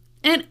 though.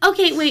 And,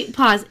 okay, wait,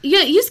 pause.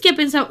 You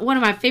skipping one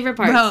of my favorite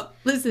parts. Bro,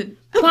 listen.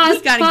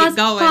 Pause, gotta pause, get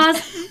going.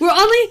 Pause.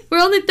 We're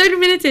only 30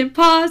 minutes in.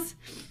 Pause.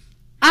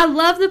 I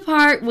love the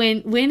part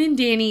when Wynn and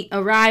Danny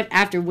arrive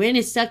after Wynn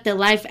has sucked the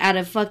life out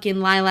of fucking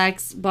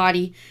Lilac's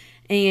body.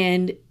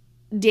 And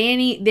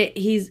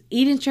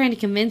Eden's trying to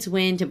convince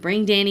Wynn to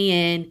bring Danny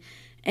in.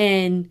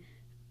 And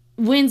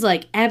Wynn's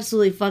like,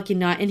 absolutely fucking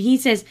not. And he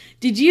says,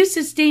 did you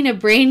sustain a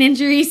brain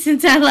injury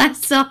since I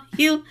last saw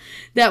you?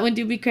 That one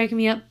do be cracking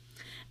me up.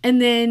 And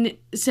then,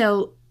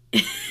 so,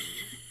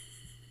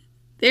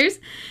 there's,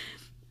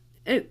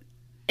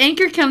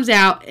 Anchor comes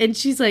out, and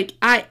she's like,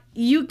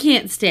 you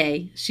can't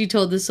stay, she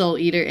told the Soul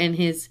Eater and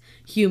his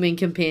human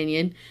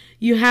companion.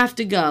 You have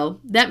to go.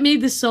 That made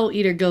the Soul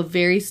Eater go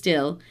very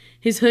still.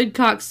 His hood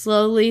cocked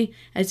slowly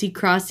as he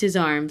crossed his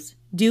arms.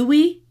 Do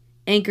we?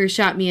 Anchor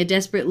shot me a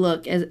desperate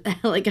look as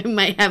like I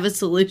might have a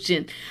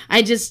solution.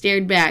 I just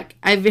stared back.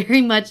 I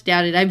very much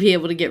doubted I'd be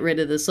able to get rid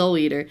of the Soul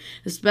Eater,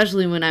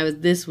 especially when I was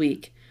this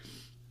weak.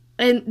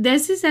 And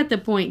this is at the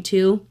point,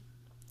 too.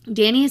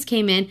 Danny has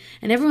came in,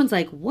 and everyone's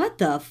like, what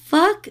the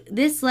fuck?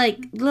 This,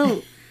 like,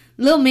 little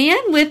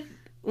man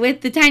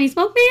with the tiny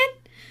smoke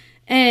man?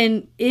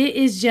 And it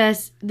is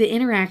just, the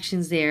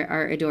interactions there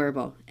are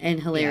adorable and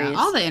hilarious. Yeah,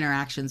 all the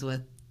interactions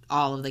with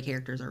all of the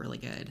characters are really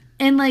good.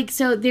 And, like,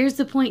 so there's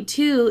the point,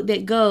 too,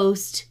 that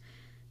Ghost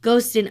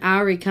and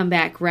Auri come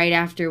back right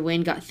after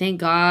Wynn got...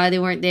 Thank God they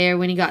weren't there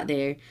when he got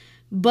there.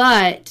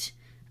 But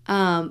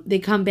they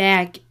come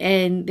back,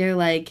 and they're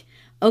like...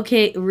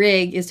 Okay,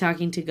 Rig is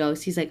talking to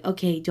Ghost. He's like,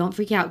 okay, don't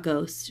freak out,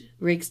 Ghost.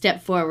 Rig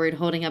stepped forward,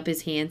 holding up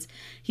his hands.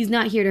 He's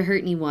not here to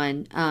hurt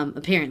anyone,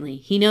 apparently.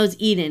 He knows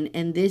Eden,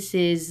 and this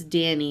is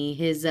Danny,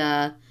 his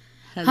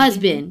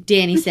husband,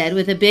 Danny said,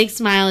 with a big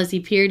smile as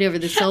he peered over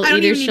the Soul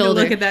Eater's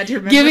shoulder, look at that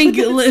to giving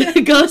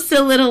Ghost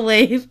a little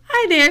wave.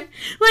 Hi there.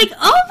 Like,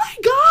 oh my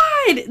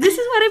God! This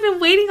is what I've been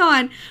waiting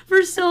on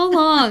for so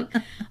long.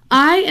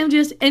 I am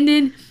just... And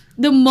then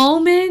the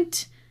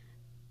moment...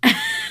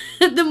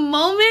 The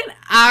moment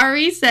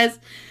Auri says,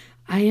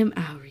 I am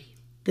Auri,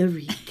 the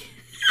Reek.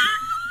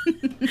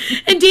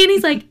 And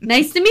Danny's like,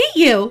 nice to meet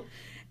you.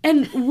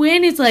 And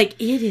Wynn is like,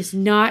 it is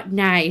not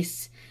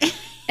nice.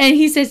 And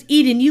he says,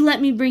 Eden, you let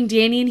me bring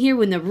Danny in here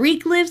when the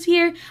Reek lives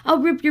here? I'll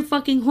rip your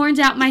fucking horns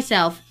out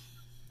myself.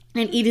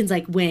 And Eden's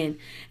like, Wynn.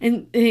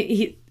 And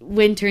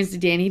Wynn turns to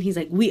Danny and he's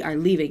like, we are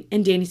leaving.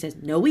 And Danny says,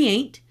 no, we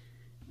ain't.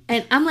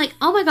 And I'm like,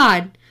 oh my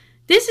God.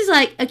 This is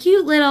like a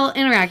cute little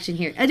interaction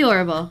here.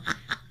 Adorable.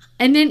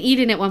 And then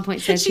Eden at one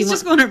point says... She's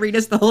just going to read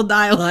us the whole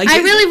dialogue. I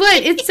really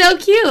would. It's so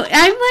cute.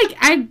 I'm like...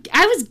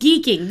 I was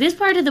geeking. This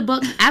part of the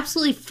book,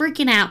 absolutely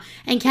freaking out.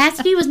 And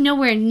Cassidy was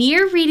nowhere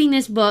near reading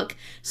this book.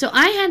 So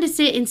I had to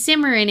sit and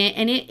simmer in it.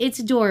 And it's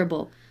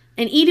adorable.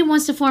 And Eden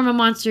wants to form a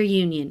monster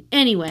union.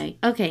 Anyway.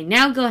 Okay,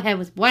 now go ahead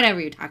with whatever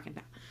you're talking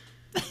about.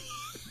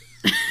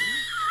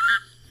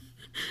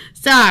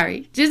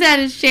 Sorry. Just had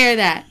to share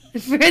that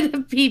for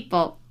the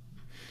people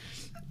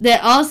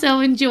that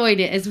also enjoyed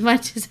it as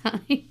much as I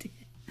did.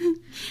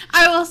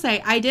 I will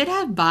say, I did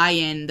have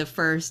buy-in the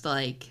first,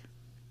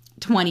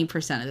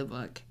 20% of the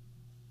book.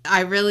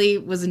 I really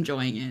was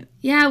enjoying it.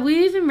 Yeah,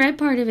 we even read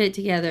part of it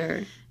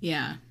together.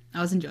 Yeah,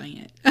 I was enjoying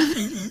it.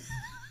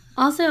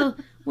 Also,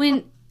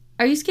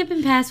 are you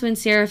skipping past when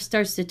Seraph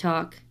starts to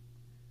talk?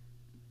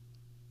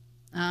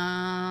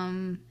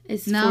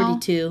 It's no.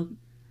 42.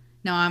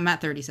 No, I'm at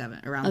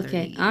 37, around 30.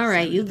 Okay, all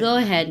right, you go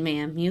ahead,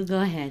 ma'am. You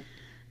go ahead.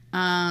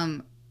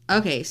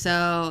 Okay,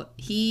 so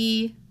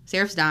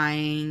Seraph's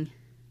dying...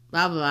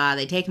 Blah, blah, blah.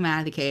 They take him out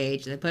of the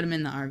cage. They put him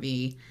in the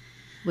RV.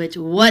 Which,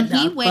 what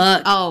the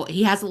fuck? Oh,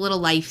 he has a little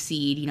life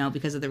seed,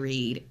 because of the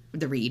reed.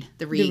 The reed.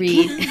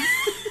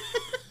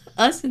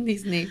 Us and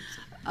these names.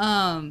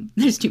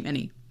 There's too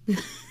many. They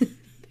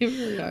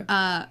really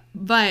are.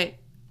 But,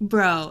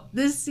 bro,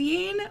 the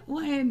scene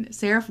when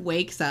Seraph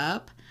wakes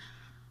up,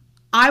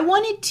 I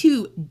wanted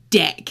to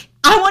deck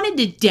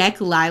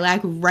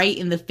Lilac right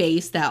in the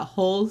face that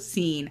whole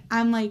scene.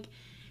 I'm like,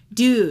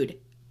 dude...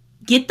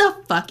 Get the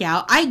fuck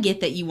out. I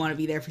get that you want to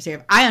be there for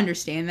Seraph. I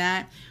understand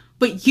that.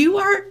 But you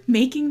are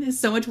making this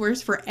so much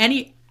worse for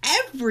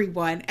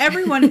everyone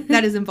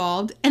that is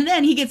involved. And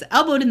then he gets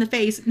elbowed in the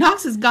face,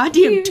 knocks his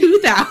goddamn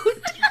tooth out.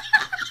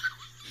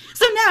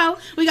 So now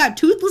we got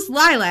toothless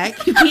Lilac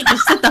who can't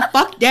just sit the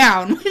fuck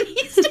down when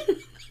he's...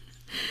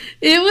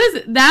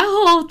 That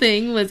whole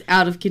thing was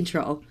out of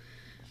control.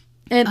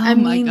 And oh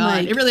my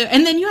God. It really,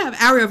 and then you have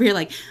Auri over here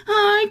like,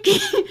 I'm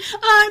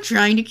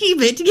trying to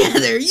keep it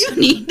together. You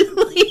need to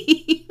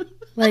leave.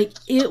 Like,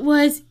 it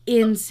was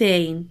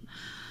insane.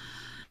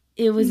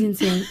 It was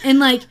insane.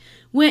 And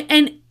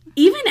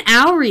even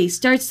Auri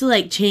starts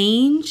to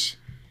change.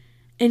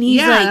 And he's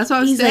that's what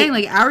I was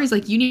saying. Auri's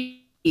like, you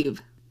need to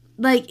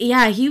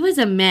leave. He was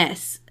a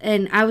mess.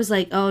 And I was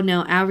like, oh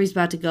no, Auri's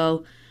about to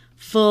go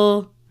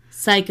full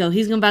psycho.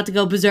 He's about to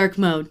go berserk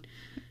mode.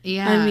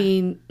 Yeah. I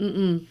mean,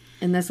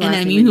 And that's the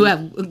last thing you have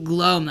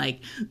Gloam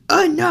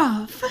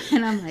enough.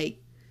 And I'm like,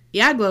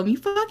 yeah, Gloam, you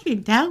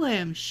fucking tell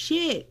him.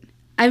 Shit.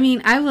 I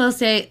mean, I will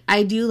say,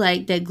 I do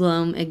like that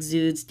Gloam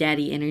exudes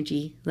daddy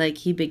energy. Like,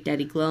 he big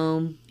daddy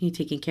Gloam. He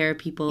taking care of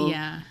people.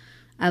 Yeah.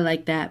 I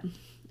like that.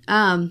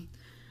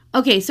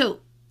 Okay,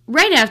 so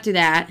right after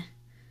that,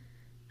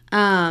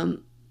 so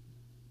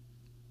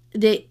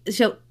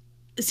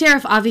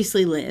Seraph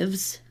obviously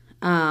lives.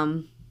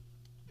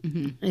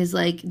 Is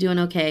doing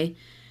okay.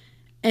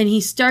 And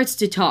he starts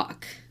to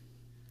talk.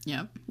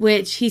 Yep.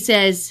 Which he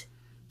says,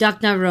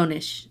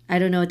 Doknaronish. I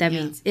don't know what that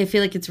means. I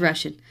feel like it's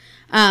Russian.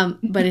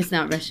 But it's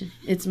not Russian.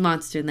 It's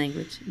monster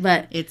language.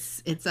 But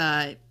it's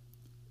Izdernuk.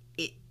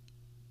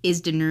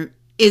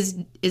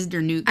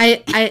 Izdernuk.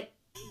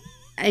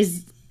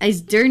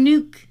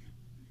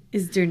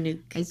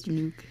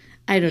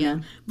 I don't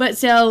know. But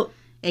so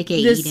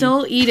AKA the Eden.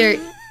 Soul Eater,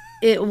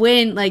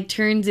 Wynn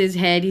turns his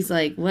head. He's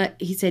like, what?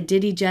 He said,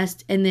 did he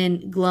just? And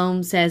then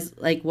Gloam says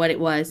what it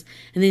was.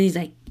 And then he's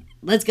like,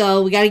 let's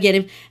go. We got to get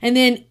him. And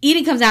then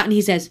Eden comes out and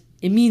he says,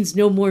 it means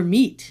no more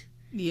meat.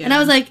 Yeah. And I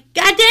was like,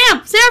 God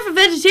damn, Seraph a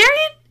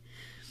vegetarian?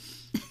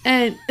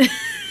 And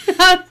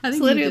I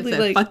think literally he said,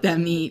 like, fuck that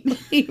meat.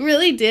 He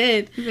really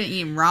did. He's been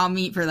eating raw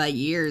meat for like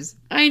years.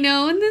 I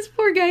know, and this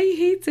poor guy, he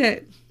hates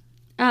it.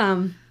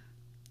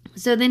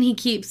 So then he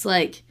keeps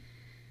like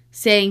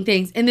saying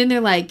things, and then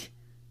they're like,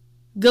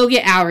 go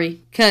get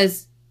Auri,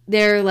 because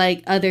there are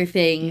like other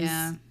things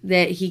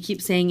that he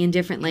keeps saying in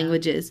different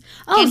languages.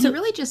 Oh, and so he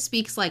really just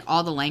speaks like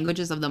all the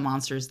languages of the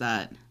monsters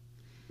that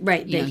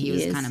he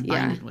was kind of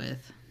bonded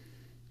with.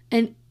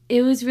 And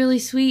it was really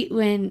sweet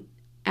when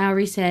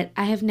Auri said,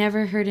 I have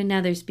never heard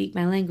another speak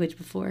my language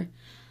before.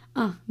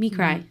 Oh, me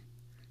cry.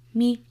 Mm-hmm.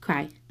 Me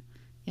cry.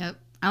 Yep.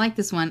 I like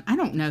this one. I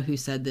don't know who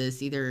said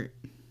this either.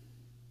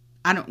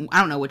 I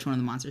don't know which one of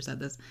the monsters said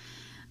this.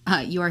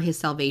 You are his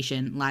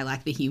salvation,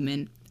 Lilac the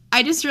human.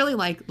 I just really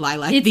like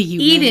Lilac the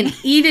human.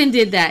 Eden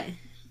did that.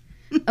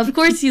 Of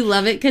course you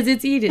love it because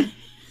it's Eden.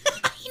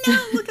 I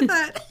know. Look at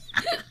that.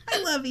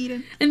 I love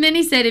Eden. And then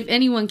he said, if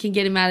anyone can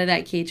get him out of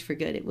that cage for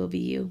good, it will be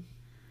you.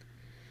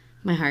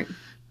 My heart.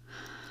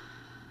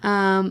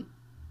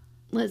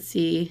 Let's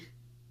see.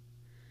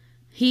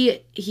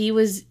 He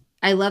was,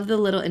 I love the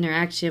little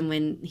interaction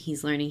when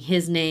he's learning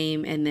his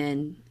name and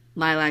then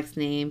Lilac's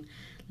name.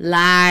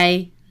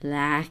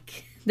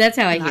 Lilac. That's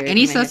how I hear it. And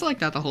he says it like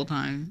that the whole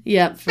time.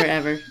 Yep,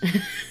 forever.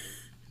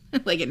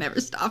 Like it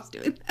never stops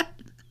doing that.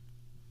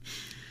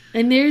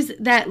 And there's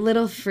that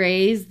little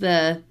phrase,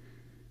 the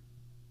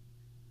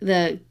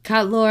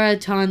Katlora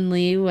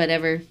Tonli,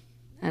 whatever.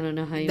 I don't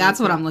know how you. That's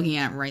what I'm looking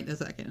at right this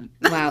second.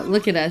 Wow,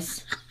 look at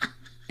us.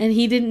 And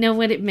he didn't know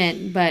what it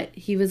meant, but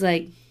he was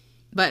like.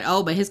 But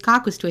his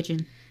cock was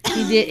twitching.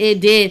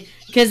 It did.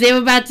 Because they were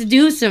about to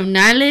do some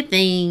gnarly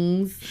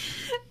things.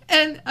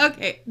 And,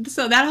 okay,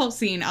 so that whole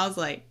scene, I was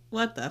like,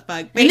 what the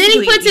fuck? Basically, and then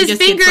he puts his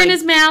finger in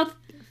his mouth.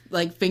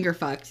 Like, finger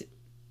fucked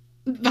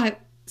by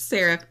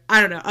Seraph.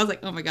 I don't know. I was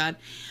like, oh my God.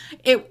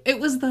 It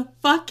was the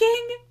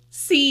fucking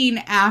scene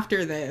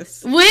after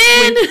this. When?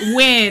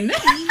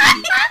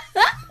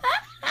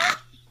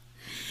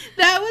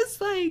 That was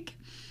like,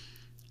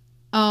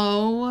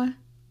 oh,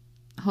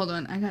 hold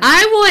on.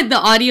 I want the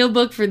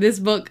audiobook for this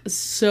book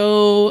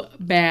so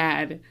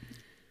bad.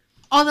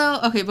 Although,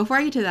 okay, before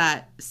I get to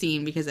that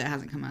scene, because it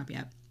hasn't come up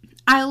yet,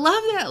 I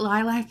love that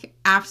Lilac,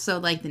 after,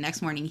 like, the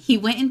next morning, he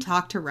went and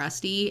talked to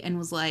Rusty and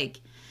was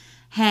like,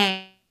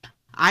 hey,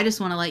 I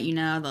just want to let you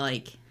know that,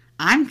 like,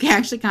 I'm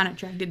actually kind of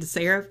attracted to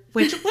Seraph,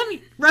 which,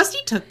 Rusty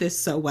took this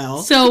so well.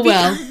 So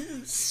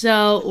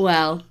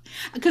well.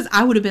 Because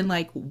I would have been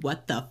like,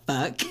 what the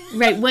fuck?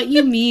 Right, what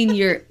you mean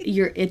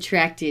you're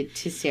attracted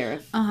to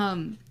Seraph.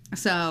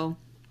 So,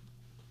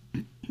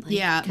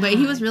 yeah, God. But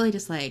he was really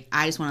just like,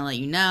 I just want to let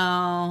you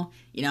know,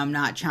 I'm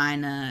not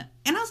trying to,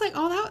 and I was like,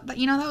 oh, that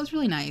was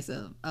really nice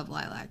of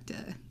Lilac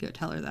to go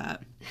tell her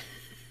that.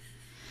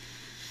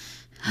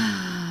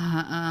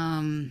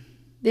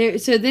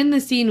 So then the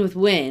scene with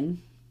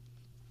Wynn,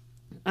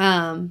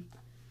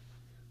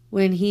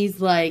 when he's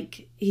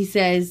like, he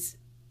says,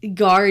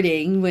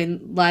 guarding,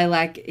 when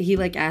Lilac, he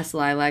like asked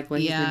Lilac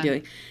what he's been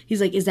doing. He's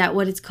like, is that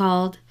what it's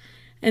called?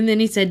 And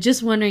then he said,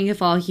 just wondering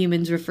if all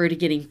humans refer to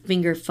getting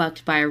finger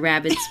fucked by a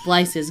rabbit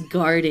splice as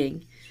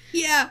guarding.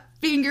 Yeah,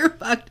 finger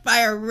fucked by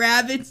a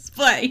rabbit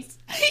splice.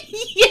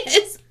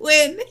 Yes,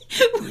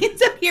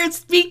 Wynn's up here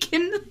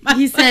speaking my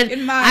he said,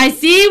 mind. I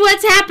see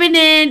what's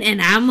happening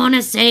and I'm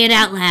gonna say it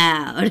out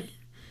loud.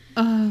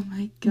 Oh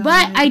my God.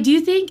 But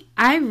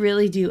I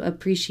really do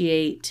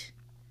appreciate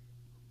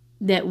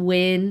that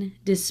Wynn,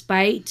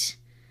 despite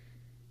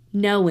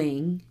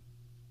knowing,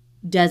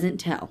 doesn't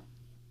tell.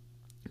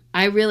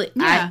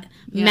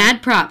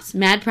 Mad props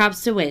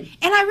to Wynn.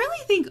 And I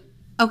really think,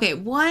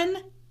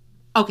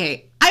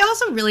 I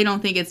also really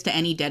don't think it's to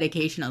any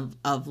dedication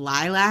of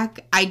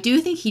Lilac. I do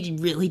think he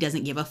really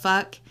doesn't give a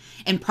fuck,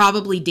 and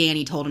probably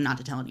Danny told him not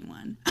to tell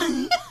anyone.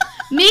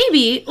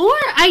 Maybe, or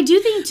I do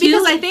think too.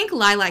 Because I think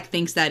Lilac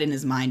thinks that in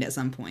his mind at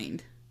some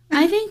point.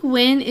 I think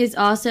Wynn is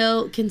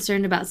also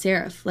concerned about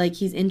Seraph. Like,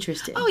 he's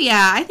interested. Oh,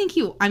 yeah. I think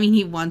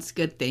he wants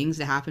good things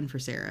to happen for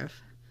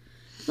Seraph.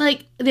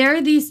 Like, there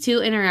are these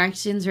two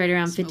interactions right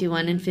around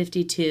 51 and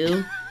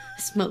 52.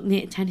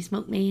 Tiny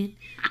smoke man.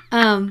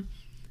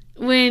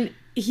 When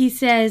he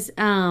says,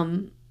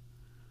 Wynn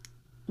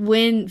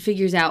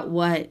figures out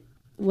what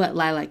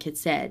Lilac had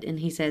said. And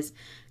he says,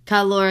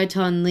 Kalora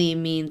Ton Lee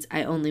means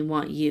I only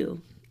want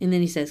you. And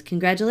then he says,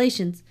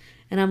 congratulations.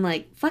 And I'm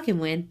like, fucking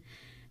Wynn.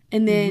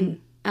 And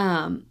then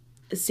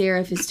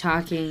Seraph is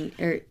talking,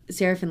 or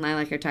Seraph and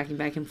Lilac are talking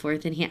back and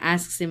forth, and he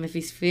asks him if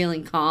he's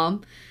feeling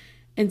calm.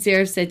 And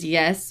Seraph said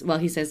yes. Well,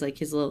 he says like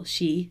his little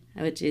she,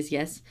 which is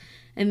yes.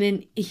 And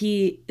then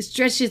he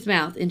stretched his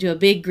mouth into a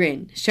big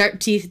grin, sharp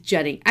teeth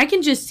jutting. I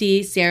can just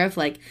see Seraph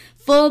like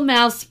full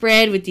mouth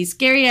spread with these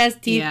scary ass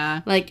teeth.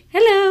 Yeah. Like,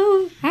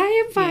 hello,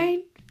 I am fine.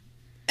 Yeah.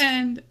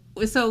 And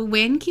so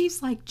Wynn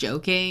keeps like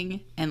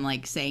joking and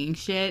like saying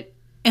shit,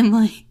 and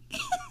like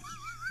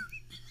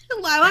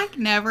Lilac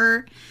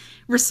never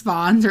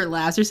responds or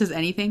laughs or says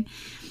anything.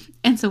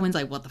 And so Wynn's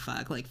like, what the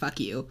fuck? Like, fuck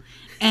you.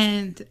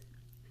 And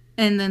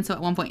then so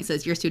at one point he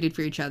says, you're suited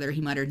for each other.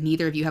 He muttered,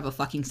 neither of you have a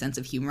fucking sense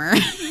of humor.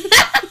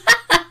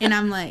 And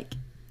I'm like,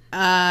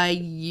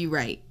 you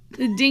right.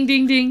 Ding,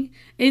 ding, ding.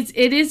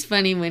 It is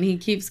funny when he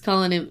keeps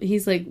calling him.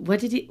 He's like, what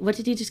did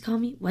he just call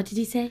me? What did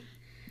he say?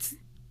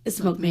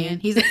 Smoke man.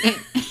 He's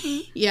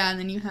yeah, and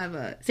then you have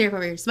a Seraph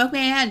over here. Smoke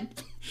man.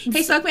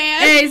 Hey, Smoke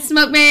man. Hey,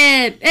 Smoke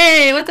man.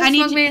 Hey, what's up,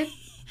 Smoke man?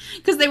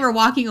 Because they were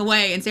walking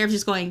away, and Seraph's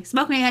just going,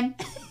 Smoke man.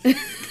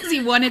 Because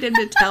he wanted him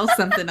to tell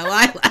something to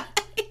Lilac.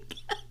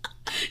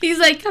 He's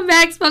like, come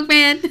back, Smoke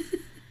man.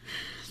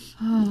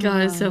 Oh,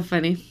 God, it's so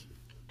funny.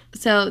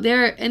 So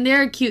there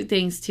are cute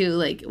things too,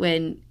 like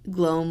when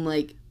Gloam,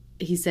 like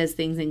he says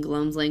things in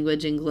Gloam's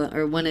language and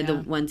or one of the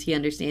ones he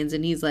understands,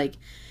 and he's like,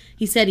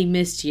 he said he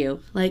missed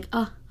you, like,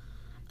 oh,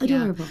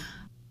 adorable. Yeah.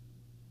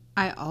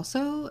 I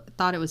also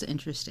thought it was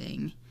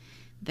interesting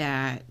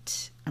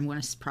that I'm going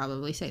to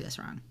probably say this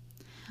wrong.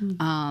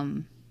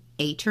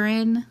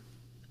 Aterin,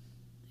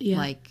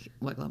 like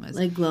what Gloam is,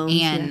 like Gloam,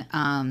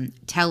 and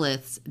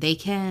Telliths, they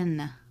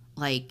can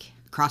like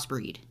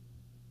crossbreed.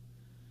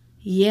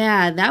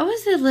 Yeah, that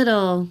was a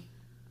little,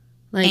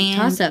 like,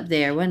 toss-up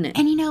there, wasn't it?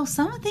 And, you know,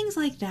 some things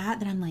like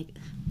that I'm like,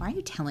 why are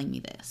you telling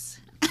me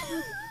this?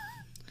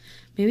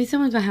 Maybe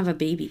someone's going to have a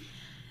baby.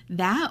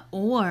 That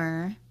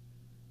or...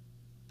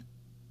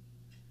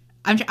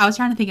 I was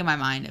trying to think in my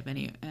mind if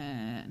any...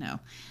 no.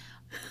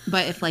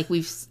 But if, like,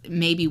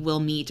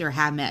 we'll meet or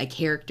have met a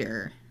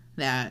character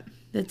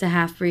that's a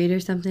half-breed or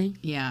something?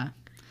 Yeah.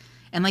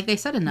 And, like, they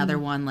said another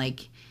one,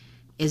 like,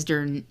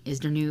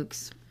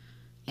 Izdernukes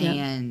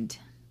and...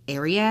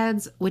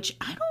 Ariads, which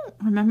I don't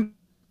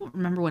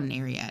remember what an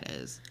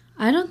Ariad is.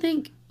 I don't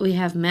think we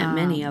have met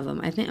many of them.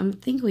 I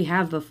think we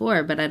have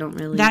before, but I don't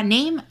really. That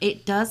name,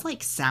 it does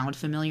like sound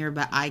familiar,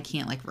 but I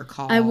can't like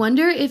recall. I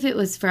wonder if it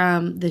was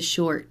from the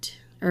short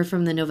or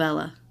from the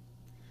novella.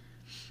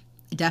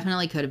 It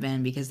definitely could have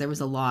been because there was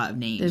a lot of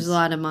names. There's a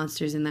lot of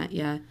monsters in that,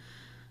 yeah.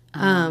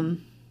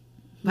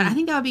 But I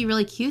think that would be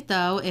really cute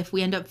though if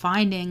we end up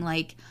finding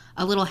like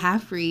a little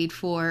half breed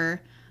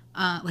for.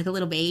 Like a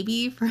little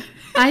baby for.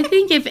 I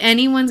think if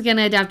anyone's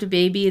gonna adopt a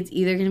baby, it's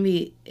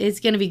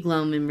gonna be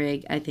Gloam and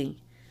Rig. I think.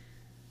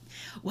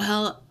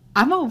 Well,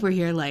 I'm over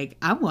here like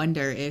I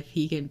wonder if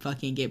he can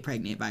fucking get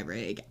pregnant by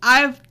Rig.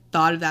 I've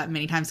thought of that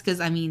many times because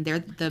I mean they're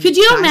the. Could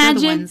you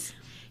imagine? The ones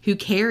who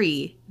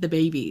carry the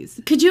babies?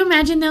 Could you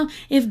imagine though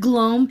if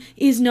Gloam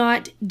is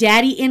not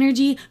daddy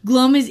energy,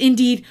 Gloam is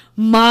indeed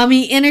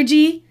mommy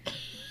energy?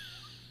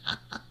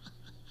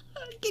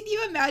 Can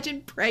you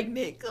imagine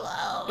pregnant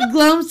Gloam?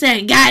 Gloam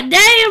saying, God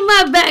damn,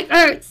 my back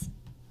hurts.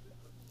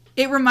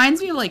 It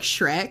reminds me of like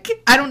Shrek.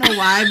 I don't know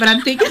why, but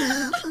I'm thinking.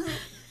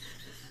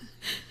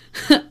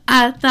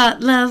 I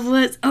thought love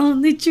was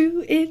only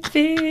true in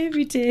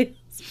fairy tales.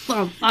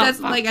 That's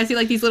like, I see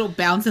like these little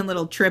bouncing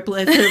little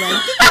triplets. They're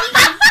like.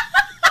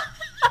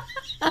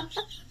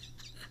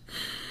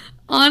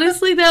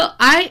 Honestly, though,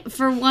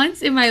 for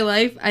once in my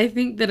life, I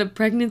think that a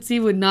pregnancy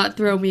would not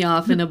throw me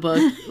off in a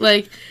book.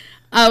 Like,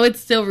 I would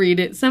still read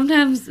it.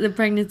 Sometimes the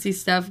pregnancy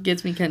stuff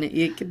gets me kind of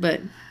ick,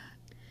 but...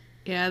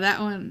 Yeah,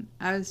 that one,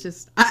 I was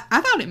just...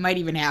 I thought it might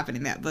even happen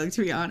in that book,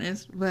 to be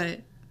honest,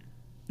 but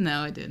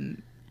no, it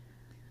didn't.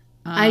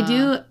 I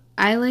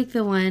like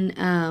the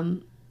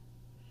one...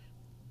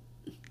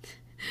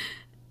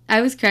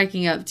 I was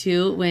cracking up,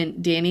 too,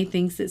 when Danny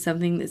thinks that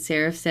something that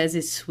Seraph says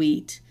is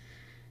sweet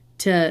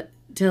to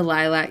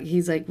Lilac.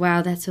 He's like,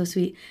 wow, that's so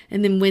sweet.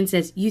 And then Wynn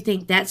says, you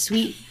think that's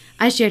sweet?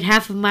 I shared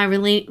half of my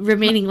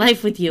remaining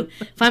life with you.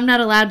 If I'm not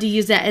allowed to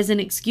use that as an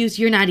excuse,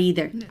 you're not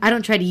either. I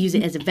don't try to use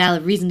it as a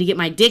valid reason to get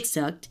my dick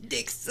sucked.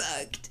 Dick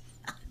sucked.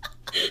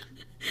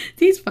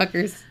 These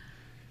fuckers.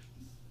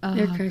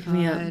 They're Oh, cracking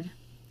me up.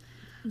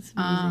 It's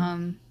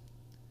amazing.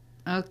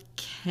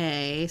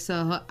 Okay,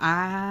 so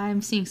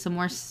I'm seeing some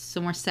more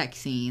sex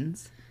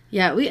scenes.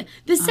 Yeah,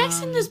 the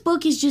sex in this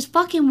book is just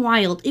fucking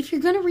wild. If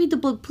you're gonna read the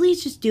book,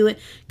 please just do it,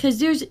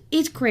 because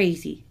it's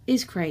crazy.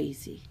 It's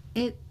crazy.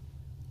 It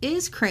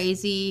is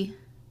crazy.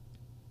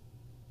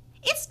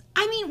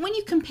 I mean, when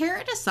you compare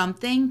it to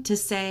something, to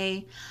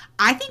say,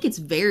 I think it's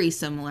very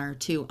similar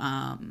to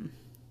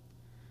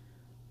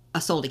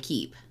A Soul to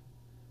Keep.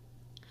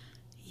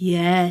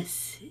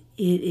 Yes,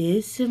 it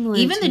is similar.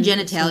 Even the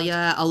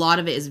genitalia, a lot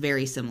of it is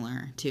very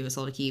similar to A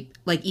Soul to Keep.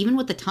 Like, even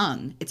with the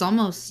tongue, it's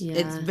almost,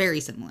 it's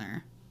very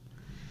similar.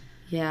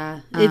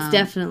 Yeah, it's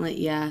definitely,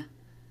 yeah.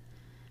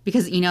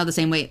 Because, you know, the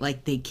same way,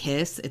 like, they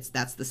kiss,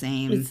 that's the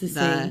same. It's the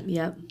same,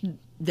 yep.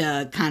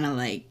 The kind of,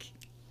 like,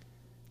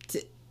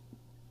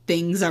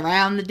 things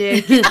around the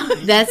dick.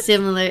 That's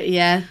similar,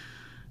 yeah.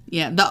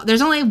 Yeah,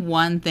 there's only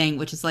one thing,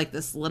 which is, like,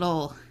 this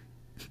little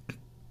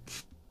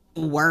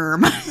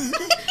worm.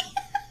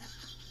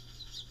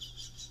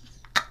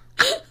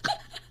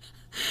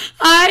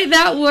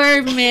 That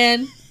worm,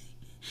 man.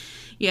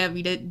 Yeah,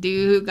 we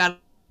do got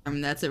a worm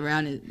that's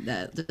around it,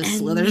 that just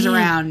slithers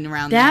around and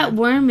around that there.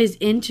 Worm is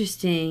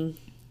interesting.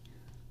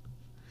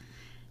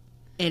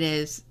 It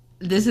is.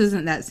 This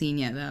isn't that scene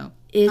yet, though.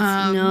 It's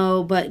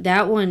no, but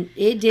that one,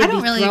 it did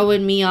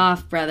throwing me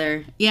off,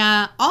 brother.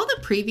 Yeah, all the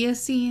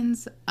previous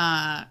scenes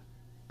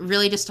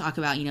really just talk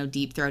about,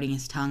 deep throating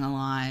his tongue a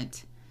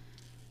lot.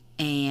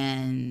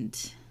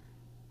 And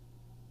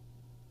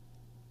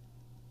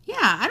yeah,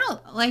 I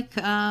don't like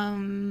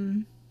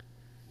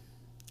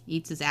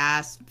eats his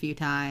ass a few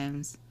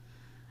times.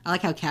 I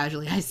like how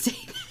casually I say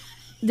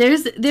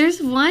that. There's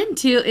one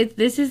too.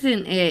 This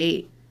isn't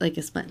a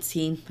smut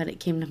scene, but it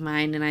came to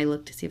mind and I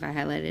looked to see if I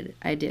highlighted it.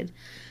 I did.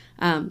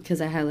 Because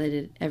I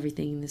highlighted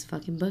everything in this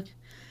fucking book.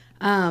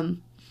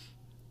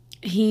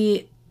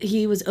 He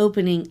was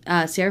opening,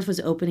 Seraph was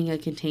opening a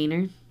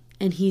container,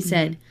 and he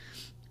said,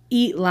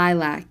 "Eat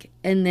lilac,"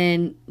 and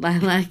then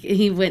lilac,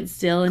 he went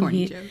still, and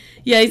corny joke.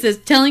 Yeah, he says,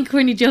 "Telling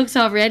corny jokes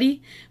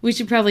already? We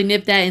should probably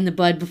nip that in the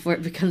bud before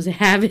it becomes a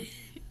habit."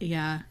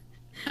 Yeah.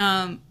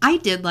 I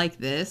did like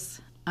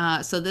this.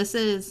 So this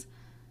is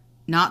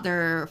not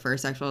their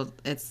first sexual,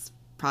 it's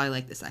probably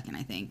like the second,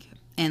 I think.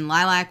 And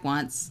lilac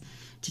wants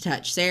to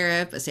touch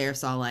Seraph, but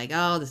Seraph's all like,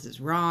 "Oh, this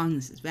is wrong,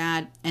 this is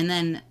bad." And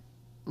then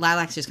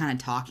Lilac's just kind of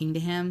talking to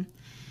him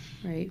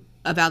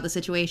about the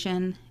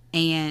situation.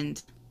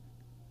 And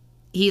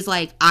he's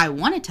like, "I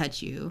want to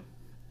touch you."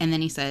 And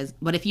then he says,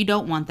 "But if you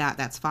don't want that,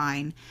 that's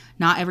fine.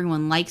 Not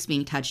everyone likes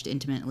being touched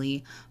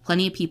intimately.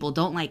 Plenty of people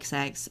don't like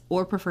sex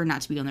or prefer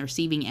not to be on the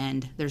receiving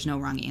end. There's no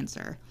wrong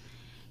answer."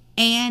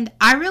 And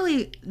I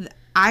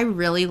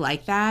really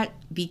like that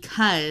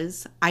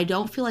because I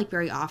don't feel like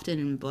very often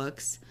in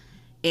books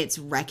it's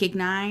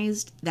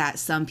recognized that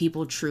some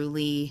people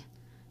truly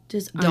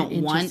just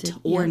don't want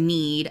or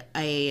need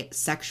a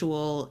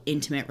sexual,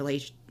 intimate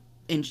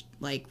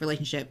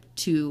relationship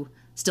to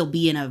still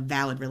be in a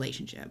valid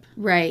relationship.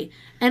 Right.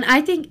 And I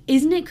think,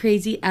 isn't it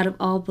crazy, out of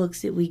all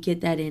books that we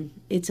get that in,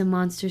 it's a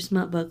monster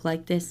smut book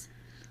like this?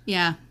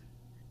 Yeah.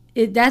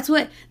 That's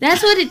what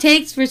it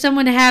takes for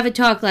someone to have a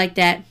talk like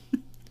that.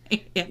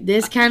 Yeah.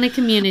 This kind of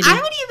community.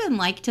 I would even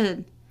like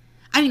to,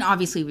 I mean,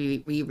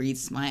 obviously we read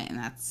smut and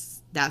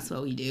that's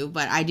what we do,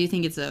 but I do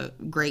think it's a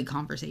great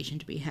conversation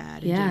to be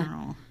had in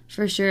general.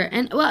 For sure.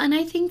 And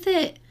I think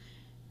that,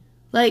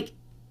 like,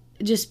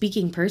 just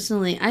speaking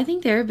personally, I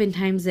think there have been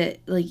times that,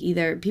 like,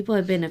 either people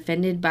have been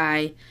offended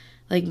by,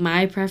 like,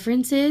 my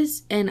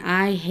preferences, and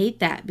I hate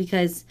that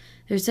because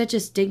there's such a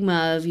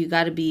stigma of you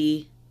got to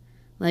be,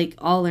 like,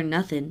 all or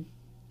nothing.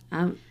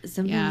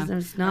 Sometimes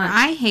it's not.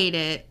 I hate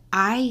it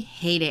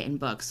in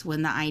books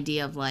when the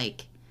idea of,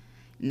 like,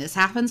 and this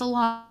happens a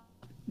lot,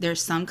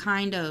 there's some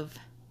kind of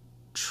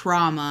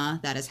trauma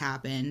that has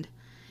happened.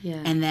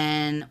 Yeah. And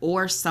then,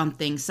 or some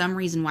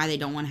reason why they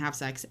don't want to have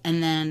sex.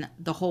 And then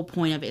the whole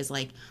point of it is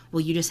like, well,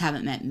 you just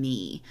haven't met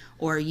me.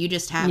 Or you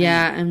just haven't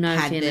I'm not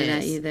a fan of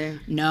that either.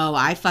 No,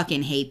 I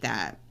fucking hate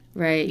that.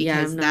 Right,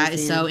 because that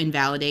is so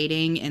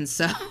invalidating and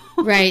so...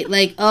 Right,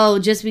 like, oh,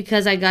 just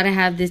because I gotta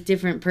have this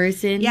different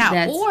person?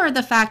 Yeah, or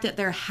the fact that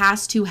there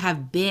has to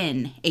have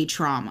been a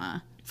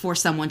trauma for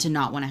someone to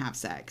not want to have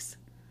sex.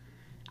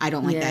 I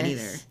don't like that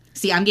either.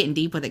 See, I'm getting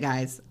deep with it,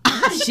 guys.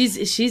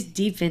 She's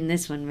deep in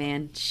this one,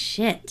 man.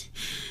 Shit.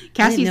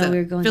 Cassie's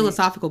a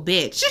philosophical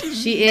bitch.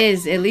 She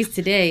is, at least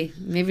today.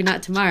 Maybe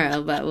not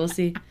tomorrow, but we'll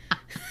see.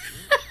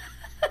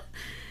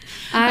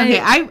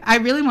 I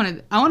really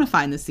want to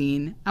find the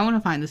scene. I want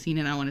to find the scene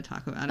and I want to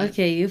talk about it.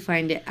 Okay, you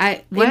find it.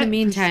 In the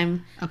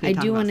meantime, I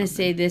do want to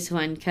say this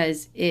one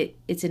because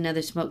it's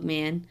another Smoke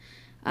Man.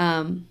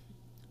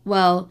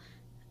 Well,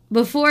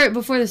 before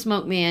the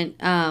Smoke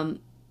Man,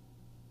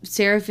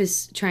 Seraph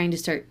is trying to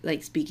start,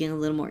 like, speaking a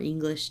little more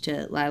English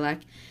to Lilac.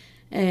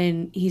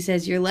 And he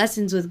says, "Your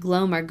lessons with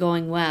Gloam are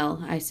going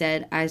well," I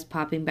said, eyes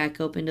popping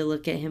back open to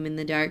look at him in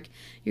the dark.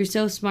 "You're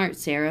so smart,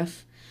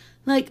 Seraph."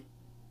 Like,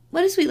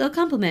 what a sweet little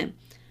compliment.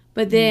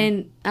 But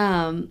then,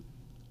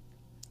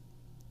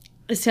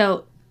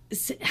 so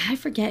I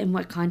forget in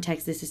what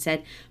context this is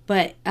said,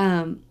 but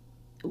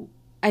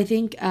I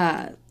think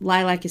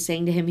Lilac is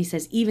saying to him, he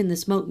says, "Even the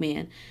Smoke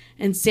Man."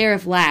 And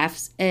Seraph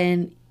laughs,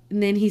 and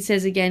then he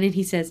says again, and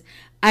he says,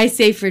 "I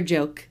say for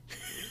joke."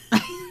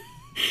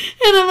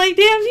 And I'm like,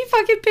 damn, he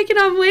fucking picking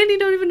on Wynn. He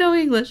don't even know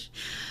English.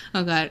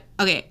 Oh, God.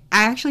 Okay,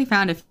 I actually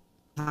found a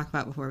talk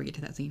about before we get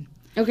to that scene.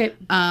 Okay.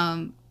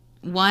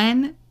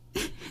 One,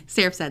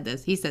 Seraph said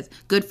this. He says,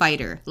 "Good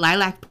fighter.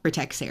 Lilac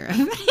protects Seraph."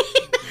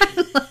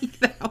 I like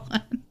that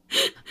one.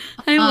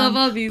 I love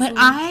all these But ones.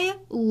 I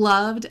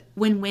loved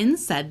when Wynn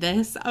said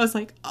this. I was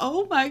like,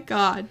 oh, my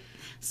God.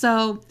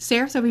 So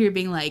Seraph's over here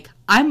being like,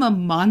 "I'm a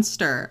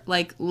monster.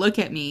 Like, look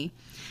at me."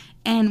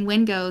 And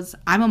Wynn goes,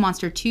 "I'm a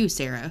monster too,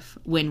 Seraph,"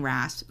 Wynn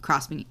rasps,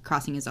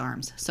 crossing his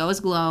arms. "So is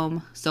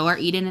Gloam. So are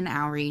Eden and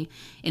Owry.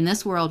 In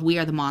this world, we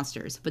are the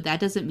monsters. But that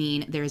doesn't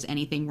mean there is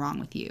anything wrong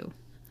with you."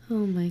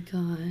 Oh, my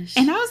gosh.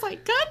 And I was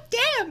like, God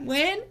damn,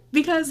 Wynn.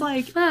 Because,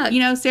 like, Fuck.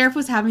 Seraph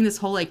was having this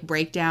whole, like,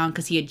 breakdown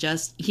because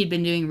he'd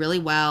been doing really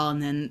well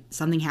and then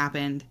something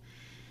happened.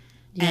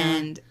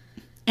 Yeah.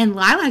 And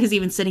Lilac is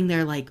even sitting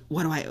there like,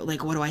 what do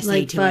I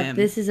say to him?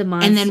 This is a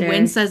monster. And then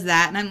Wynn says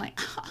that, and I'm like,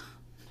 oh.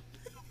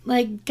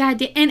 Like,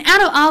 goddamn. And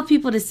out of all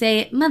people to say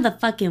it,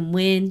 motherfucking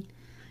Wynn.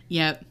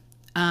 Yep.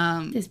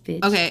 This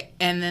bitch. Okay,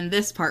 and then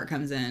this part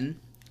comes in.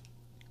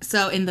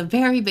 So in the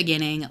very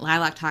beginning,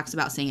 Lilac talks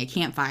about seeing a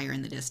campfire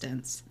in the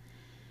distance.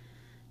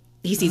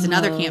 He sees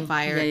another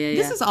campfire.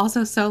 This is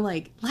also so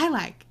like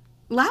Lilac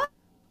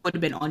would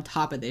have been on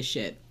top of this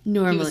shit.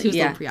 Normally, he was a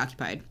little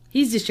preoccupied.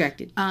 He's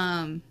distracted.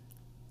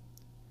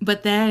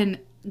 But then,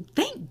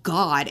 thank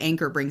God,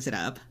 Anchor brings it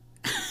up.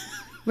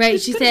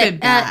 Right, she said,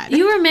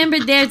 you remember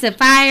there's a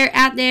fire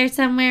out there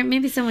somewhere?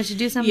 Maybe someone should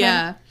do something.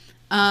 Yeah.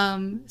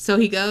 So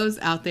he goes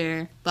out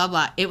there, blah,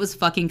 blah. It was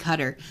fucking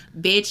Cutter.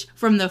 Bitch,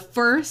 from the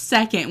first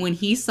second when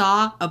he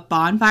saw a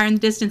bonfire in the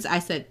distance, I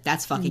said,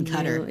 that's fucking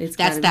Cutter.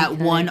 That's that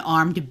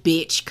one-armed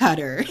bitch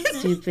Cutter.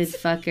 Stupid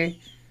fucker.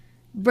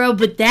 Bro,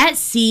 but that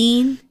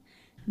scene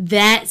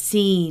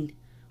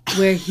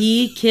where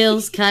he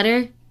kills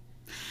Cutter.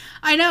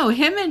 I know,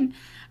 him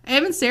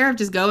and Seraph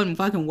just go and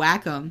fucking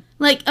whack him.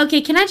 Like,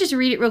 okay, can I just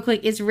read it real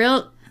quick? It's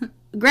real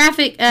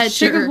graphic,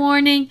 trigger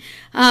warning.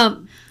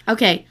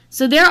 Okay,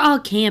 so they're all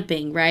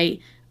camping, right,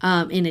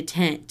 in a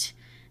tent.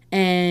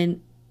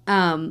 And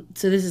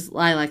so this is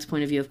Lilac's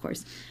point of view, of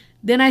course.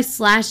 Then I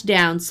slashed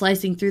down,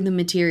 slicing through the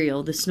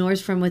material. The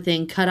snores from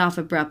within cut off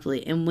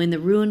abruptly, and when the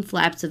ruined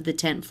flaps of the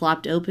tent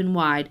flopped open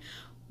wide,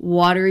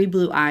 watery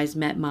blue eyes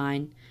met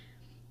mine.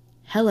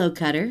 "Hello,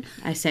 Cutter,"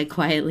 I said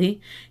quietly.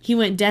 He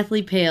went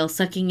deathly pale,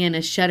 sucking in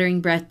a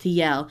shuddering breath to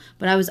yell,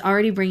 but I was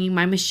already bringing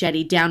my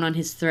machete down on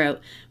his throat.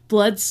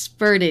 Blood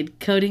spurted,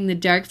 coating the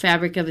dark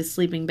fabric of his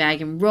sleeping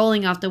bag and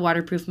rolling off the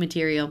waterproof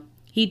material.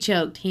 He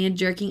choked, hand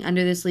jerking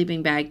under the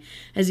sleeping bag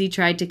as he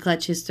tried to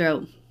clutch his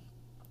throat.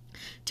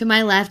 To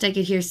my left, I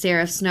could hear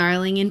Seraph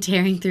snarling and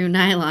tearing through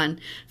nylon.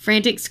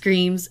 Frantic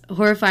screams,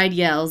 horrified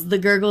yells, the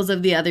gurgles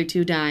of the other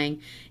two dying.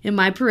 In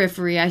my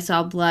periphery, I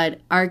saw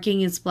blood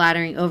arcing and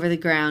splattering over the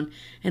ground,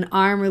 an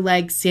arm or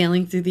leg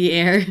sailing through the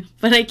air.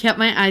 But I kept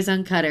my eyes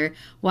on Cutter,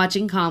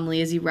 watching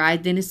calmly as he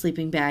writhed in his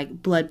sleeping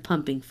bag, blood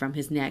pumping from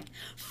his neck.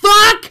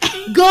 Fuck!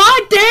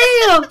 God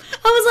damn!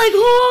 I was like,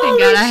 holy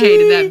Thank God I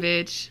hated that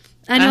bitch.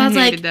 I know, I was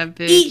like,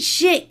 eat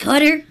shit,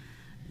 Cutter!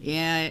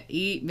 Yeah,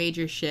 eat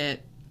major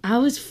shit. I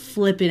was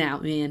flipping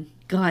out, man.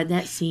 God,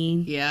 that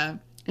scene. Yeah.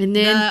 And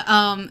then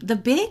the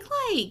big,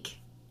 like,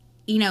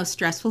 you know,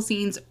 stressful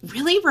scenes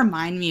really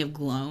remind me of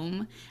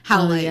Gloam.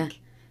 How,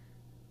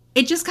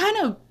 it just kind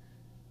of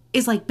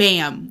is like,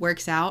 bam,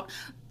 works out.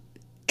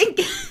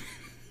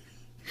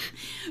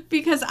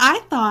 Because I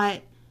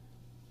thought,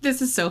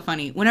 this is so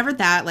funny. Whenever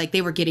that, like,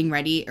 they were getting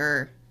ready,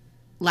 or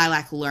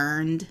Lilac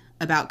learned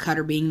about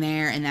Cutter being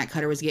there and that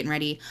Cutter was getting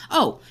ready.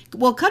 Oh,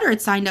 well, Cutter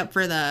had signed up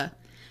for the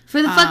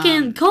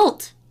fucking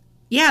cult.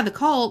 Yeah, the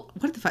cult.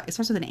 What the fuck? It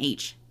starts with an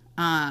H.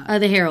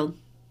 The Herald.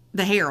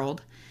 The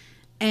Herald.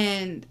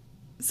 And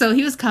so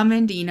he was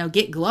coming to, you know,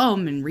 get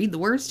Gloam and read the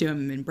words to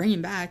him and bring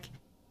him back.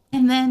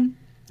 And then,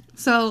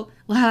 so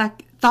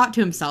Lilac thought to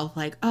himself,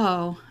 like,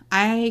 oh,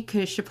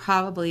 should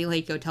probably,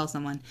 like, go tell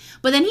someone.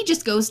 But then he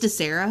just goes to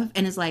Seraph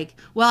and is like,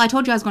 well, I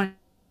told you I was going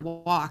to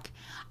walk.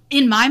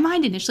 In my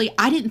mind, initially,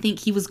 I didn't think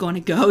he was going to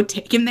go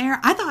take him there.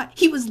 I thought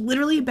he was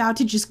literally about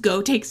to just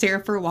go take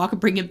Seraph for a walk and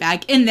bring him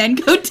back and then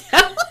go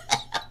tell him.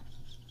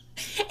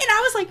 And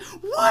I was like,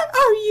 what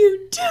are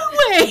you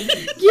doing?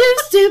 You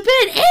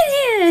stupid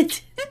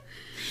idiot.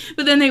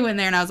 But then they went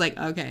there and I was like,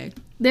 okay.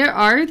 There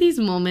are these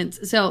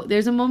moments. So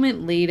there's a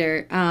moment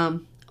later.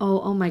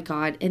 Oh my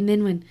God. And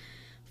then when,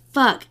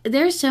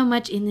 there's so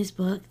much in this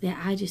book that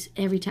I just,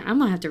 every time, I'm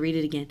going to have to read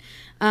it again.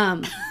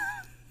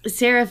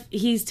 Seraph,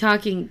 he's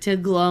talking to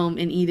Gloam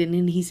and Eden,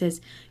 and he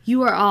says,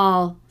 you are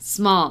all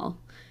small.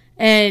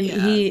 And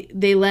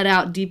they let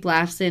out deep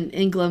laughs,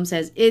 and Gloam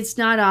says, it's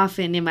not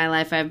often in my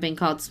life I've been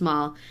called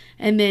small.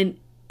 And then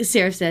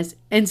Seraph says,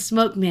 and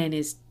Smoke Man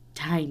is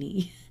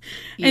tiny.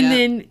 Yeah. And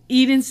then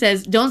Eden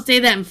says, don't say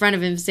that in front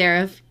of him,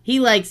 Seraph. He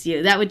likes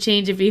you. That would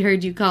change if he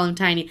heard you call him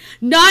tiny.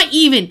 Not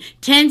even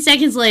 10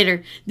 seconds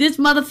later, this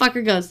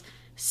motherfucker goes,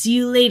 see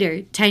you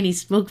later, tiny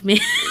Smoke Man.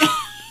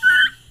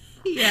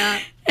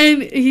 Yeah.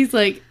 And he's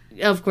like,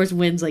 of course,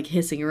 wind's like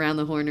hissing around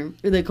the corner,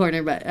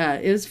 but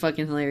it was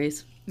fucking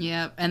hilarious.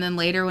 Yeah. And then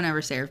later,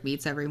 whenever Seraph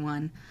meets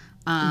everyone,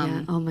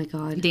 oh my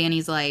God,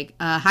 Danny's like,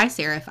 hi,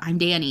 Seraph. I'm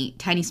Danny,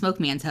 Tiny Smoke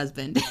Man's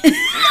husband.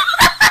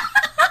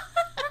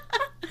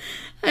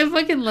 I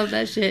fucking love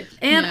that shit.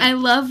 And I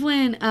love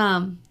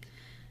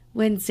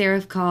when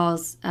Seraph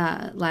calls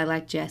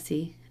Lilac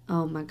Jessie.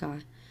 Oh my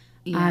God.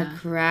 Yeah. I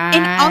cried.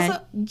 And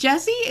also,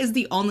 Jessie is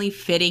the only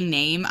fitting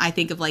name I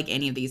think of, like,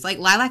 any of these. Like,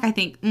 Lilac, I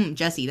think,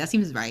 Jessie, that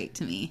seems right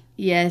to me.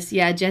 Yes,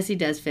 yeah, Jessie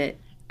does fit.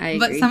 I agree.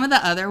 But some of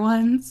the other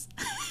ones,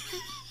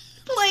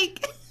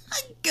 like,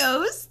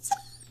 ghosts.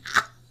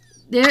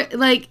 They're,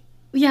 like,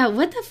 yeah,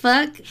 what the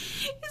fuck?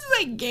 It's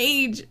like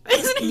Gage.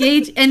 Isn't it?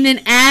 Gage, and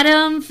then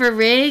Adam for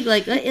Rig.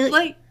 Like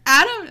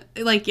Adam,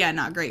 like, yeah,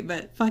 not great,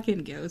 but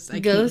fucking Ghost.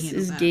 Ghost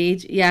is that.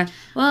 Gage, yeah.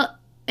 Well,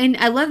 and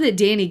I love that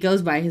Danny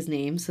goes by his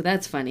name, so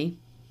that's funny.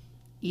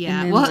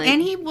 Yeah. then, Well,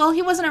 like-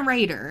 he wasn't a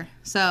raider,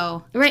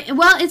 so Right.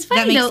 Well, it's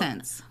funny that makes though.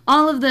 sense.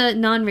 All of the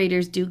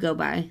non-raiders do go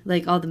by,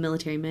 like all the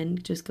military men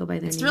just go by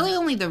their It's names. really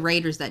only the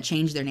raiders that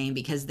change their name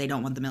because they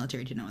don't want the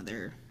military to know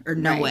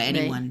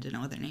anyone to know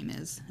what their name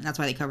is, and that's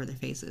why they cover their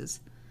faces.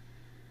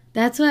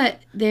 That's what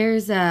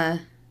there's the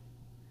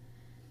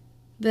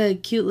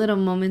cute little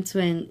moments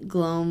when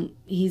Gloam,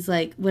 he's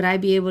like, "Would I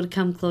be able to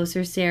come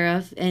closer,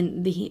 Seraph?"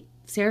 And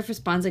Seraph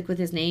responds like with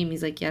his name.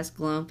 He's like, "Yes,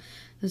 Gloam."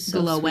 That's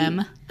so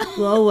Gloam. sweet.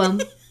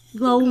 Gloam.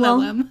 Gloam.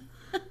 Gloam.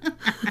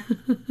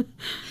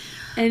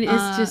 And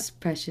it's just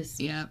precious.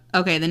 Yeah.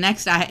 Okay. The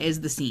next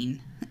is the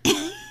scene.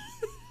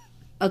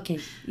 Okay,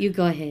 you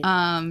go ahead.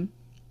 Um.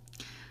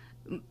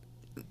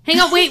 Hang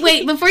on,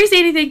 wait. Before you say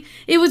anything,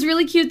 it was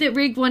really cute that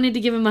Rig wanted to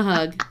give him a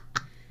hug.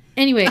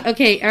 Anyway,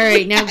 okay, all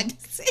right, now.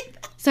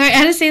 Sorry, I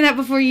had to say that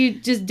before you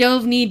just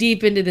dove knee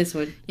deep into this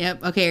one.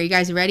 Yep. Okay. Are you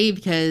guys ready?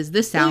 Because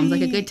this sounds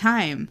like a good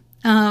time.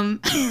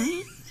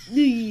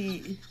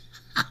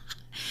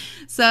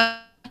 So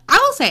I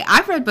will say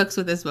I've read books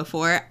with this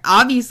before.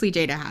 Obviously,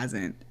 Jada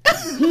hasn't,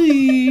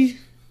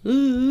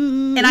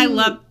 and I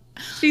love.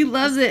 She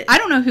loves it. I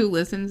don't know who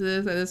listens to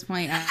this at this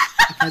point. My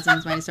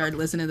cousins might have started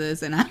listening to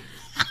this, and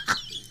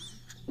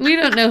we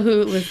don't know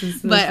who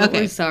listens to this, but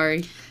we're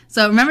sorry.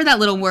 So remember that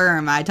little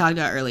worm I talked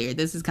about earlier?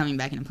 This is coming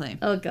back into play.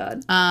 Oh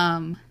God.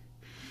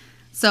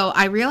 So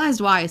I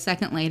realized why a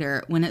second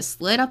later when it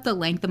slid up the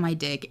length of my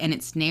dick and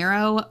its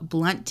narrow,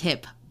 blunt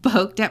tip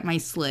poked at my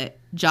slit,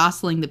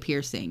 jostling the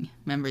piercing.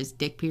 Remember his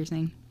dick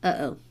piercing?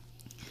 Uh-oh.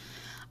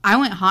 I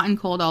went hot and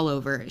cold all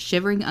over,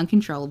 shivering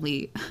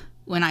uncontrollably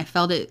when I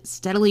felt it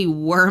steadily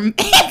worm.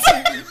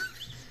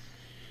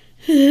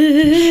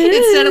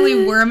 It's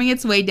steadily worming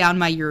its way down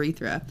my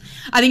urethra.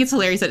 I think it's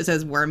hilarious that it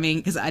says worming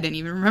because I didn't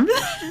even remember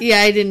that. Yeah,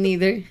 I didn't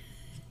either.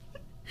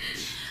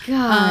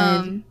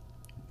 God.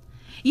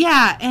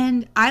 Yeah,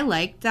 and I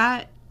like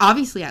that.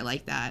 Obviously, I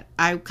like that.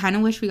 I kind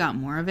of wish we got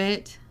more of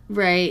it.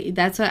 Right.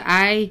 That's what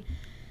I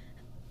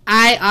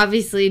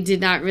obviously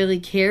did not really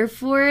care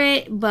for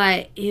it,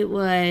 but it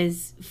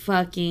was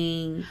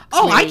fucking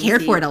Oh, I crazy.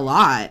 cared for it a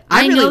lot.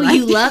 I really know liked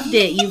you loved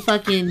it. You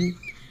fucking...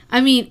 I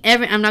mean,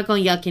 I'm not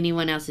going to yuck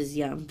anyone else's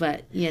yum,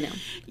 but, you know.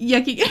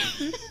 Yucky.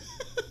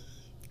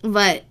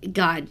 But,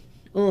 God.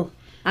 Oh,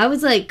 I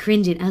was, like,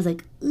 cringing. I was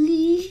like...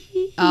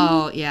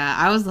 Oh, yeah.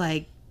 I was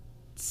like,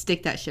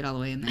 stick that shit all the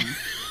way in there.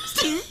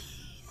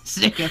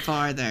 Stick it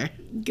farther.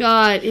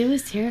 God, it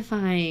was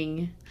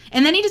terrifying.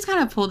 And then he just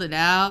kind of pulled it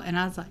out, and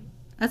I was like,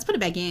 let's put it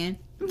back in.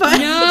 But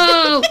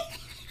No!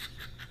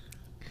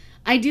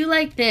 I do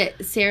like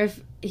that Seraph,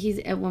 he's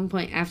at one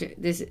point after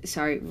this,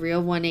 sorry,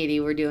 real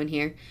 180 we're doing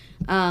here.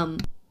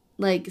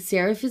 Like,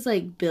 Seraph is,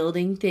 like,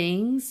 building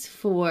things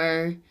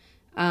for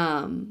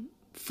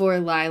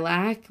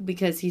Lilac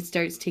because he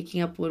starts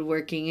taking up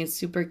woodworking. It's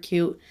super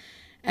cute.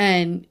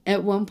 And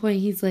at one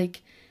point he's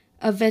like,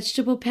 a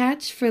vegetable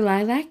patch for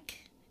Lilac?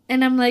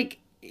 And I'm like,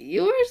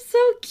 you're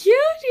so cute.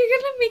 You're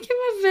going to make him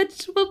a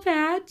vegetable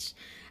patch?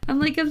 I'm,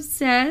 like,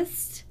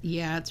 obsessed.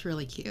 yeah, it's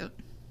really cute.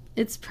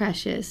 It's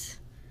precious.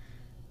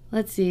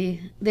 Let's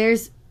see.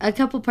 There's a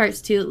couple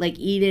parts, too. Like,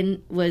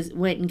 Eden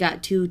went and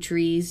got 2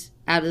 trees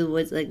out of the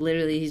woods. Like,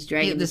 literally, he's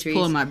dragging the trees.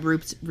 Pulling my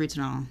roots and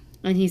all.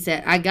 And he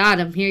said, I got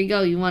him. Here you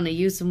go. You want to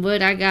use some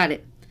wood? I got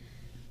it.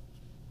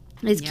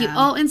 It's cute. Yeah.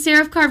 Oh, and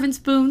Seraph carving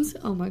spoons.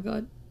 Oh, my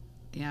God.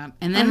 Yeah.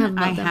 And then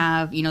I them.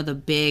 have, the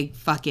big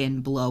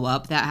fucking blow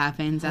up that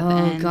happens at the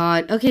end. Oh,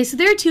 God. Okay, so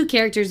there are 2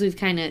 characters we've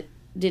kind of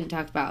didn't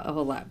talk about a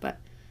whole lot, but...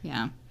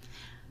 Yeah.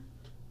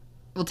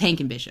 Well, Tank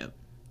and Bishop.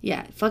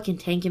 Yeah, fucking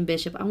Tank and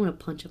Bishop. I want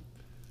to punch him.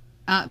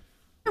 I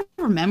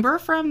remember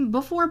from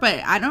before, but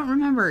I don't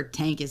remember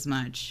Tank as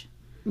much.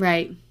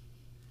 Right.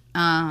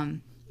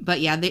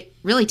 But yeah,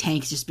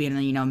 Tank's just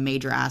being a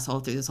major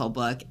asshole through this whole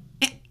book.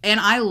 And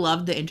I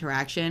love the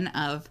interaction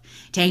of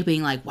Tank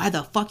being like, why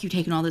the fuck you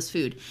taking all this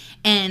food?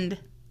 And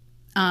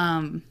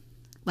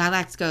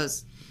Lilac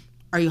goes,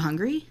 are you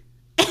hungry?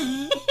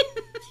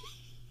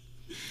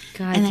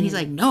 God And then he's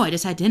like, no, I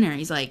just had dinner.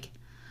 He's like,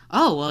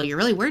 oh, well, you're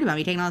really worried about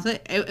me taking all this.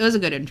 It was a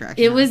good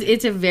interaction.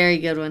 It's a very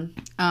good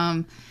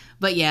one.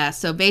 But yeah,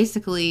 so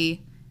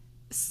basically,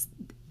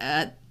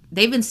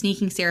 they've been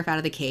sneaking Seraph out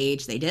of the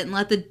cage. They didn't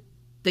let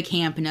the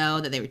camp know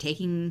that they were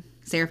taking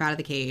Seraph out of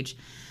the cage.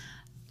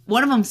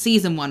 One of them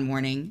sees him one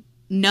morning.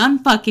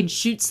 None fucking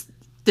shoots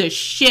the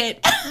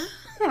shit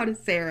out of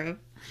Seraph.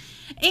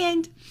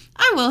 And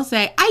I will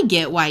say, I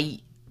get why,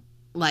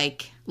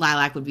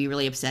 Lilac would be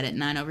really upset at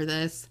None over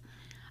this.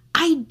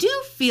 I do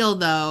feel,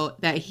 though,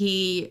 that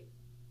he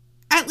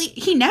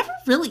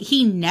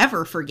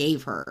never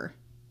forgave her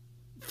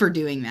for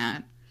doing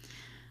that.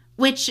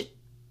 Which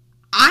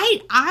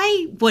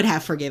I would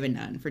have forgiven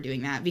None for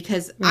doing that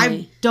because Right.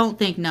 I don't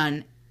think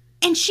None,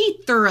 and she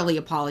thoroughly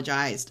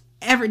apologized,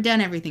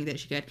 done everything that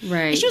she could.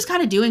 Right. And she was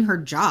kind of doing her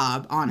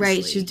job, honestly.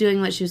 Right, she was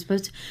doing what she was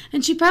supposed to.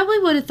 And she probably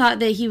would have thought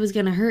that he was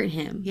going to hurt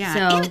him. Yeah,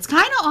 So. and it's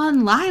kind of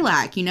on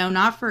Lilac,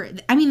 not for...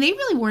 I mean, they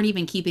really weren't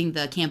even keeping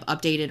the camp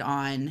updated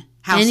on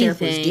how Seraph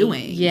was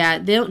doing. Yeah,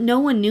 no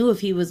one knew if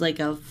he was like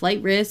a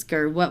flight risk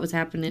or what was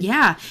happening.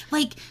 Yeah,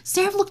 like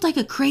Seraph looked like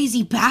a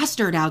crazy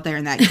bastard out there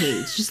in that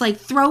cage, just like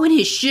throwing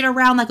his shit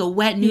around like a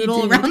wet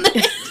noodle around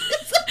the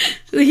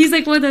He's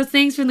like one of those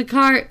things from the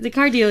car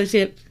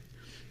dealership.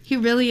 He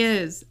really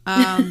is.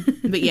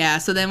 But yeah,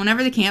 so then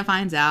whenever the camp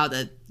finds out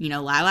that,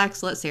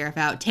 Lilac's let Seraph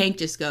out, Tank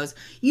just goes,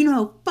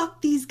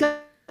 fuck these guys,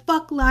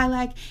 fuck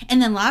Lilac.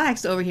 And then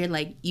Lilac's over here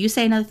like, you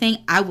say another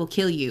thing, I will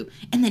kill you.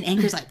 And then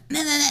Anchor's like,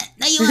 no,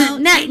 you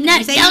won't.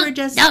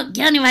 Don't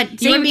kill anyone.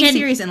 You were being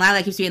serious. And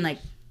Lilac keeps being like,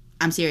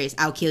 I'm serious.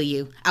 I'll kill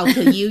you. I'll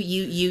kill you,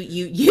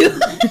 you.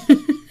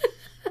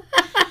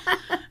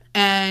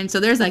 And so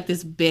there's like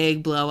this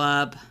big blow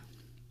up.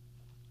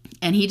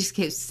 And he just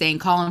keeps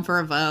calling for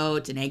a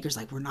vote. And Anchor's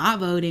like, we're not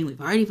voting.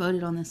 We've already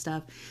voted on this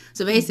stuff.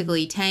 So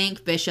basically,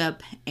 Tank,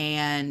 Bishop,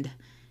 and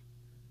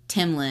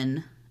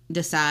Timlin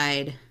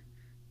decide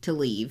to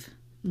leave.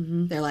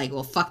 Mm-hmm. They're like,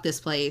 well, fuck this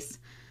place.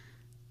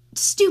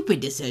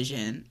 Stupid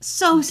decision.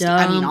 So stupid.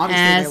 I mean,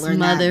 obviously, they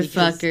learned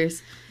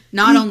motherfuckers.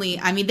 Not only,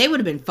 they would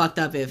have been fucked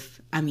up if,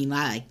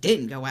 Lilac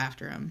didn't go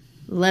after him.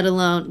 Let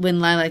alone when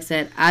Lilac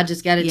said, I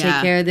just got to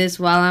take care of this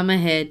while I'm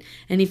ahead.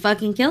 And he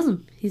fucking kills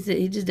him.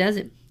 He just does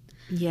it.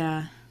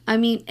 Yeah.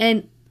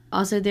 And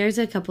also there's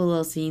a couple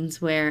little scenes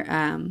where,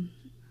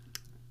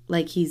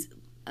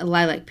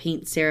 Lilac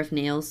paints Seraph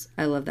nails.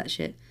 I love that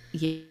shit.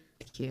 Yeah,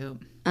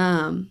 cute.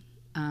 And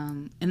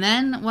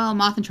then,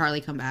 Moth and Charlie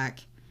come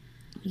back.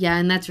 Yeah,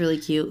 and that's really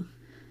cute.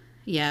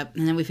 Yep.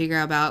 And then we figure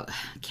out about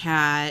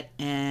Kat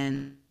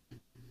and,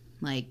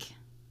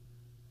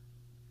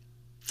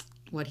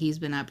 what he's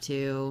been up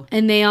to.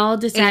 And they all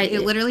decide...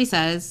 It literally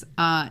says,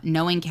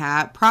 knowing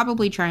Kat,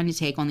 probably trying to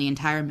take on the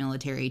entire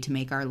military to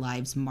make our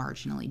lives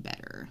marginally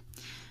better.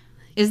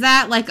 Is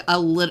that,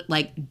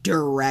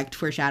 direct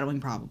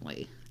foreshadowing?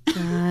 Probably.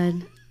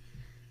 God.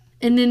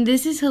 And then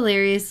this is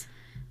hilarious.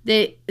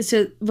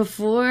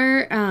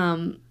 Before,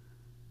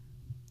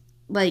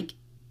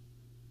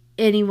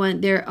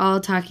 anyone, they're all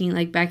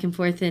talking, back and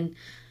forth, and,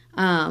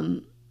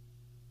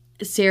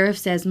 Seraph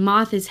says,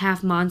 Moth is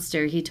half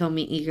monster, he told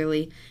me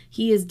eagerly.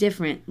 He is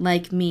different,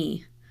 like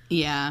me.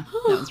 Yeah,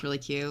 that was really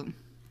cute.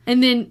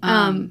 And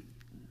then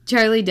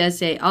Charlie does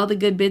say, all the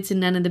good bits and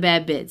none of the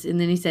bad bits.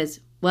 And then he says,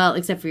 well,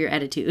 except for your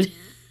attitude.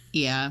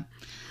 Yeah.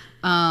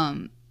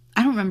 I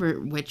don't remember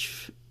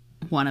which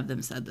one of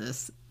them said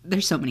this.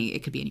 There's so many,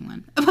 it could be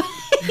anyone.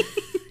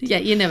 Yeah,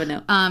 you never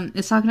know.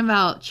 It's talking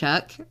about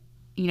Chuck.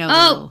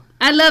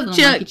 I love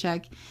Chuck.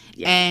 Chuck.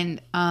 Yeah.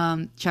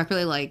 And Chuck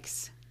really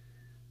likes...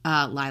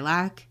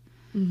 Lilac.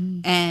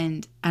 Mm-hmm.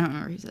 And I don't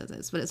remember who says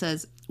this, but it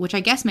says, which I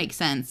guess makes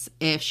sense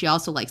if she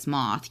also likes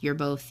Moth. You're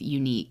both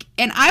unique.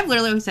 And I've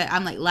literally always said,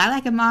 I'm like,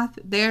 Lilac and Moth,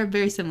 they're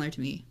very similar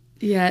to me.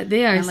 Yeah,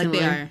 they are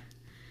similar.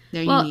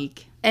 They're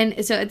unique.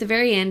 And so at the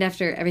very end,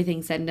 after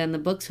everything's said and done, the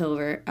book's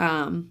over,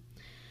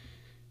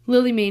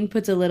 Lily Mayne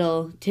puts a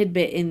little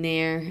tidbit in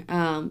there,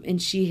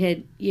 and she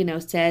had,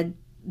 said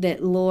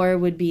that Lore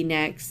would be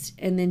next,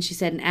 and then she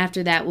said, and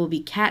after that will be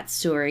Cat's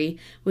story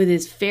with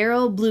his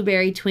feral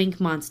blueberry twink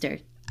monster.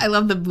 I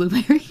love the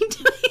blueberry twink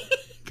monster.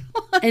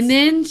 And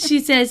then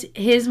she says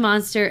his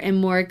monster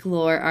and Morik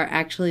lore are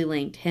actually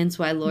linked, hence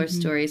why Lore's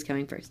story is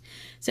coming first.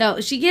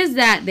 So she gives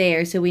that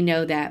there, so we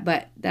know that,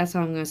 but that's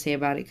all I'm going to say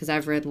about it, because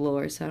I've read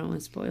Lore, so I don't want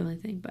to spoil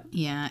anything. But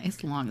yeah,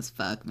 it's long as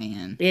fuck,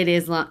 man. It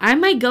is long. I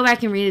might go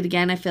back and read it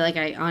again. I feel like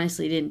I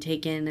honestly didn't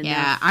take in enough.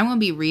 Yeah, I'm going to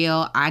be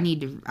real. I'm going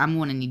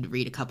to need to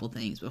read a couple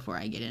things before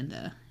I get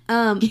into...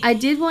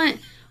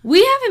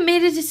 We haven't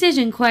made a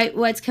decision quite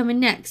what's coming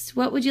next.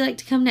 What would you like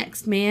to come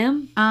next,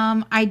 ma'am?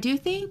 I do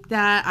think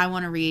that I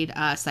want to read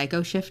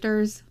Psycho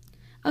Shifters.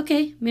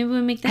 Okay, maybe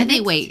we'll make that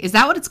next. Wait, is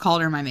that what it's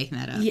called, or am I making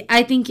that up? Yeah,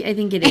 I think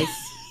it is.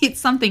 It's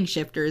something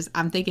Shifters.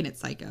 I'm thinking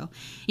it's Psycho.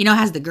 It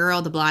has the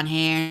girl, the blonde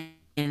hair,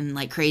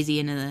 and crazy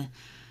into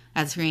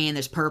the screen.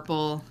 There's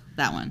purple.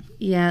 That one.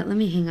 Yeah, let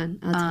me hang on.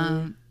 I'll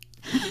tell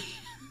you.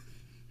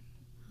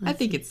 I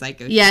think it's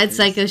Psycho Shifters. Yeah, it's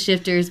Psycho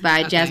Shifters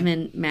by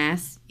Jasmine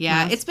Mass.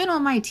 Yeah, it's been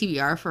on my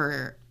TBR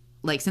for,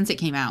 since it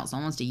came out. It's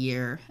almost a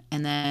year.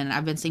 And then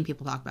I've been seeing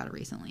people talk about it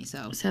recently.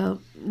 So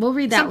we'll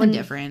read that something one.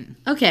 different.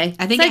 Okay.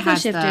 I think Psycho it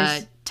has Shifters.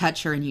 the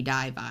touch her and you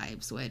die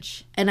vibes,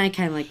 which... And I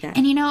kind of like that.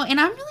 And, and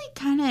I'm really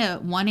kind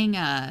of wanting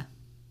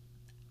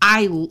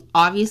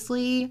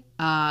obviously,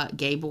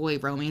 gay boy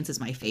romance is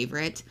my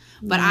favorite.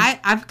 But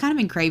I've kind of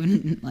been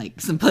craving,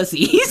 some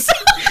pussies.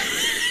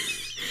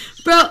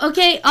 Bro,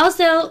 okay,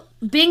 also,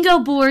 bingo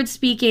board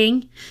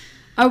speaking...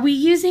 Are we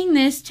using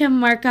this to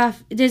mark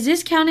off... Does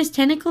this count as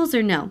tentacles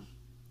or no?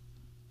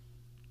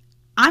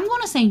 I'm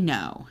going to say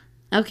no.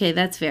 Okay,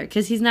 that's fair.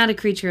 Because he's not a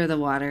creature of the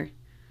water.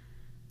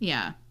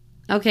 Yeah.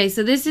 Okay,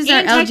 so this is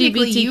our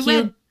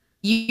LGBTQ...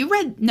 You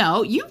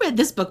read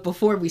this book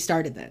before we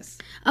started this.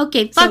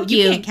 Okay, fuck you.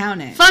 You can't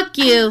count it. Fuck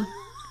you.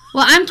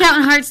 Well, I'm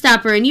counting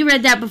Heartstopper, and you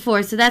read that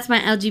before, so that's my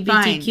LGBTQ...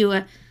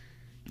 Fine.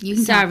 You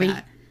can count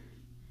that.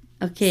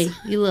 Okay,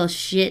 you little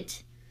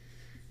shit.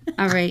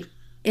 All right.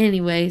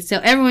 Anyway, so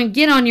everyone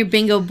get on your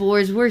bingo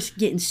boards. We're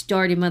getting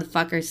started,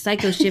 motherfuckers.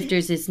 Psycho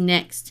Shifters is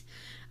next.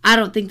 I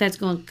don't think that's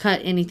going to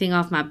cut anything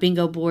off my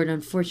bingo board,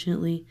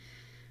 unfortunately.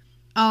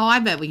 Oh, I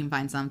bet we can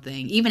find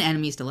something. Even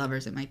enemies to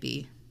lovers, it might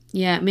be.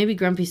 Yeah, maybe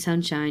Grumpy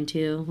Sunshine,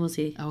 too. We'll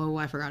see. Oh,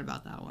 I forgot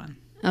about that one.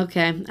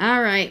 Okay.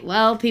 All right.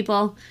 Well,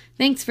 people,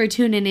 thanks for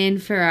tuning in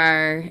for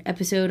our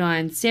episode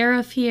on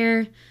Seraph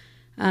here.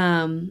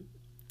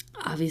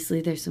 Obviously,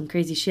 there's some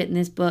crazy shit in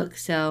this book,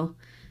 so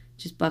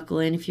just buckle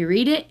in if you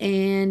read it.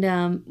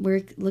 And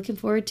we're looking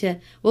forward to...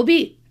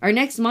 Our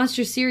next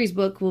Monster Series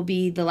book will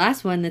be the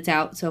last one that's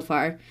out so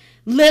far.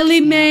 Lily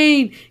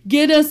Mayne,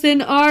 get us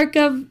an arc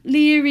of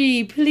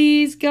Leary,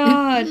 please,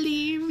 God.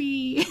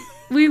 Leary.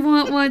 We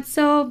want one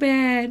so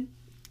bad.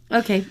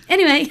 Okay,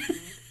 anyway.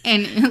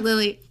 And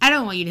Lily, I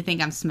don't want you to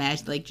think I'm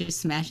just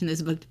smashing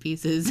this book to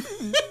pieces.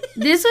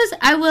 This was,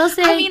 I will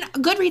say... I mean,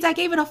 Goodreads, I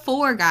gave it a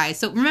 4, guys.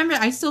 So remember,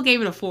 I still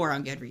gave it a 4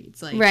 on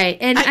Goodreads. Right,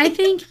 and I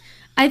think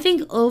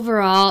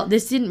overall,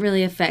 this didn't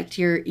really affect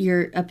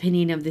your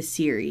opinion of the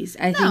series.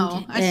 I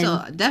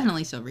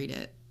definitely still read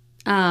it.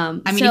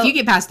 If you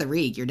get past the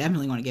Reek, you're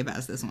definitely going to get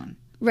past this one.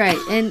 Right,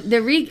 and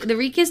the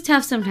Reek is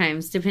tough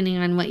sometimes, depending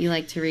on what you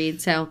like to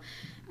read. So,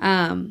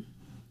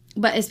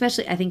 but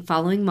especially, I think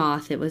following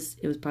Moth, it was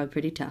probably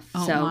pretty tough.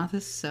 Oh, so, Moth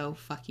is so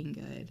fucking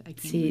good. I can't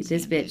see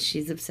this bitch, it.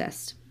 She's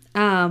obsessed.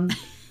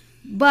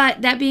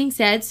 But that being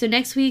said, so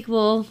next week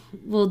we'll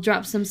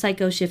drop some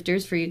Psycho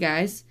Shifters for you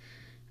guys.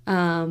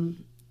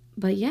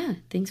 But yeah,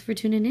 thanks for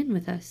tuning in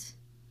with us.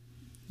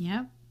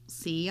 Yep.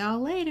 See y'all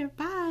later.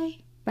 Bye.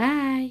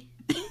 Bye.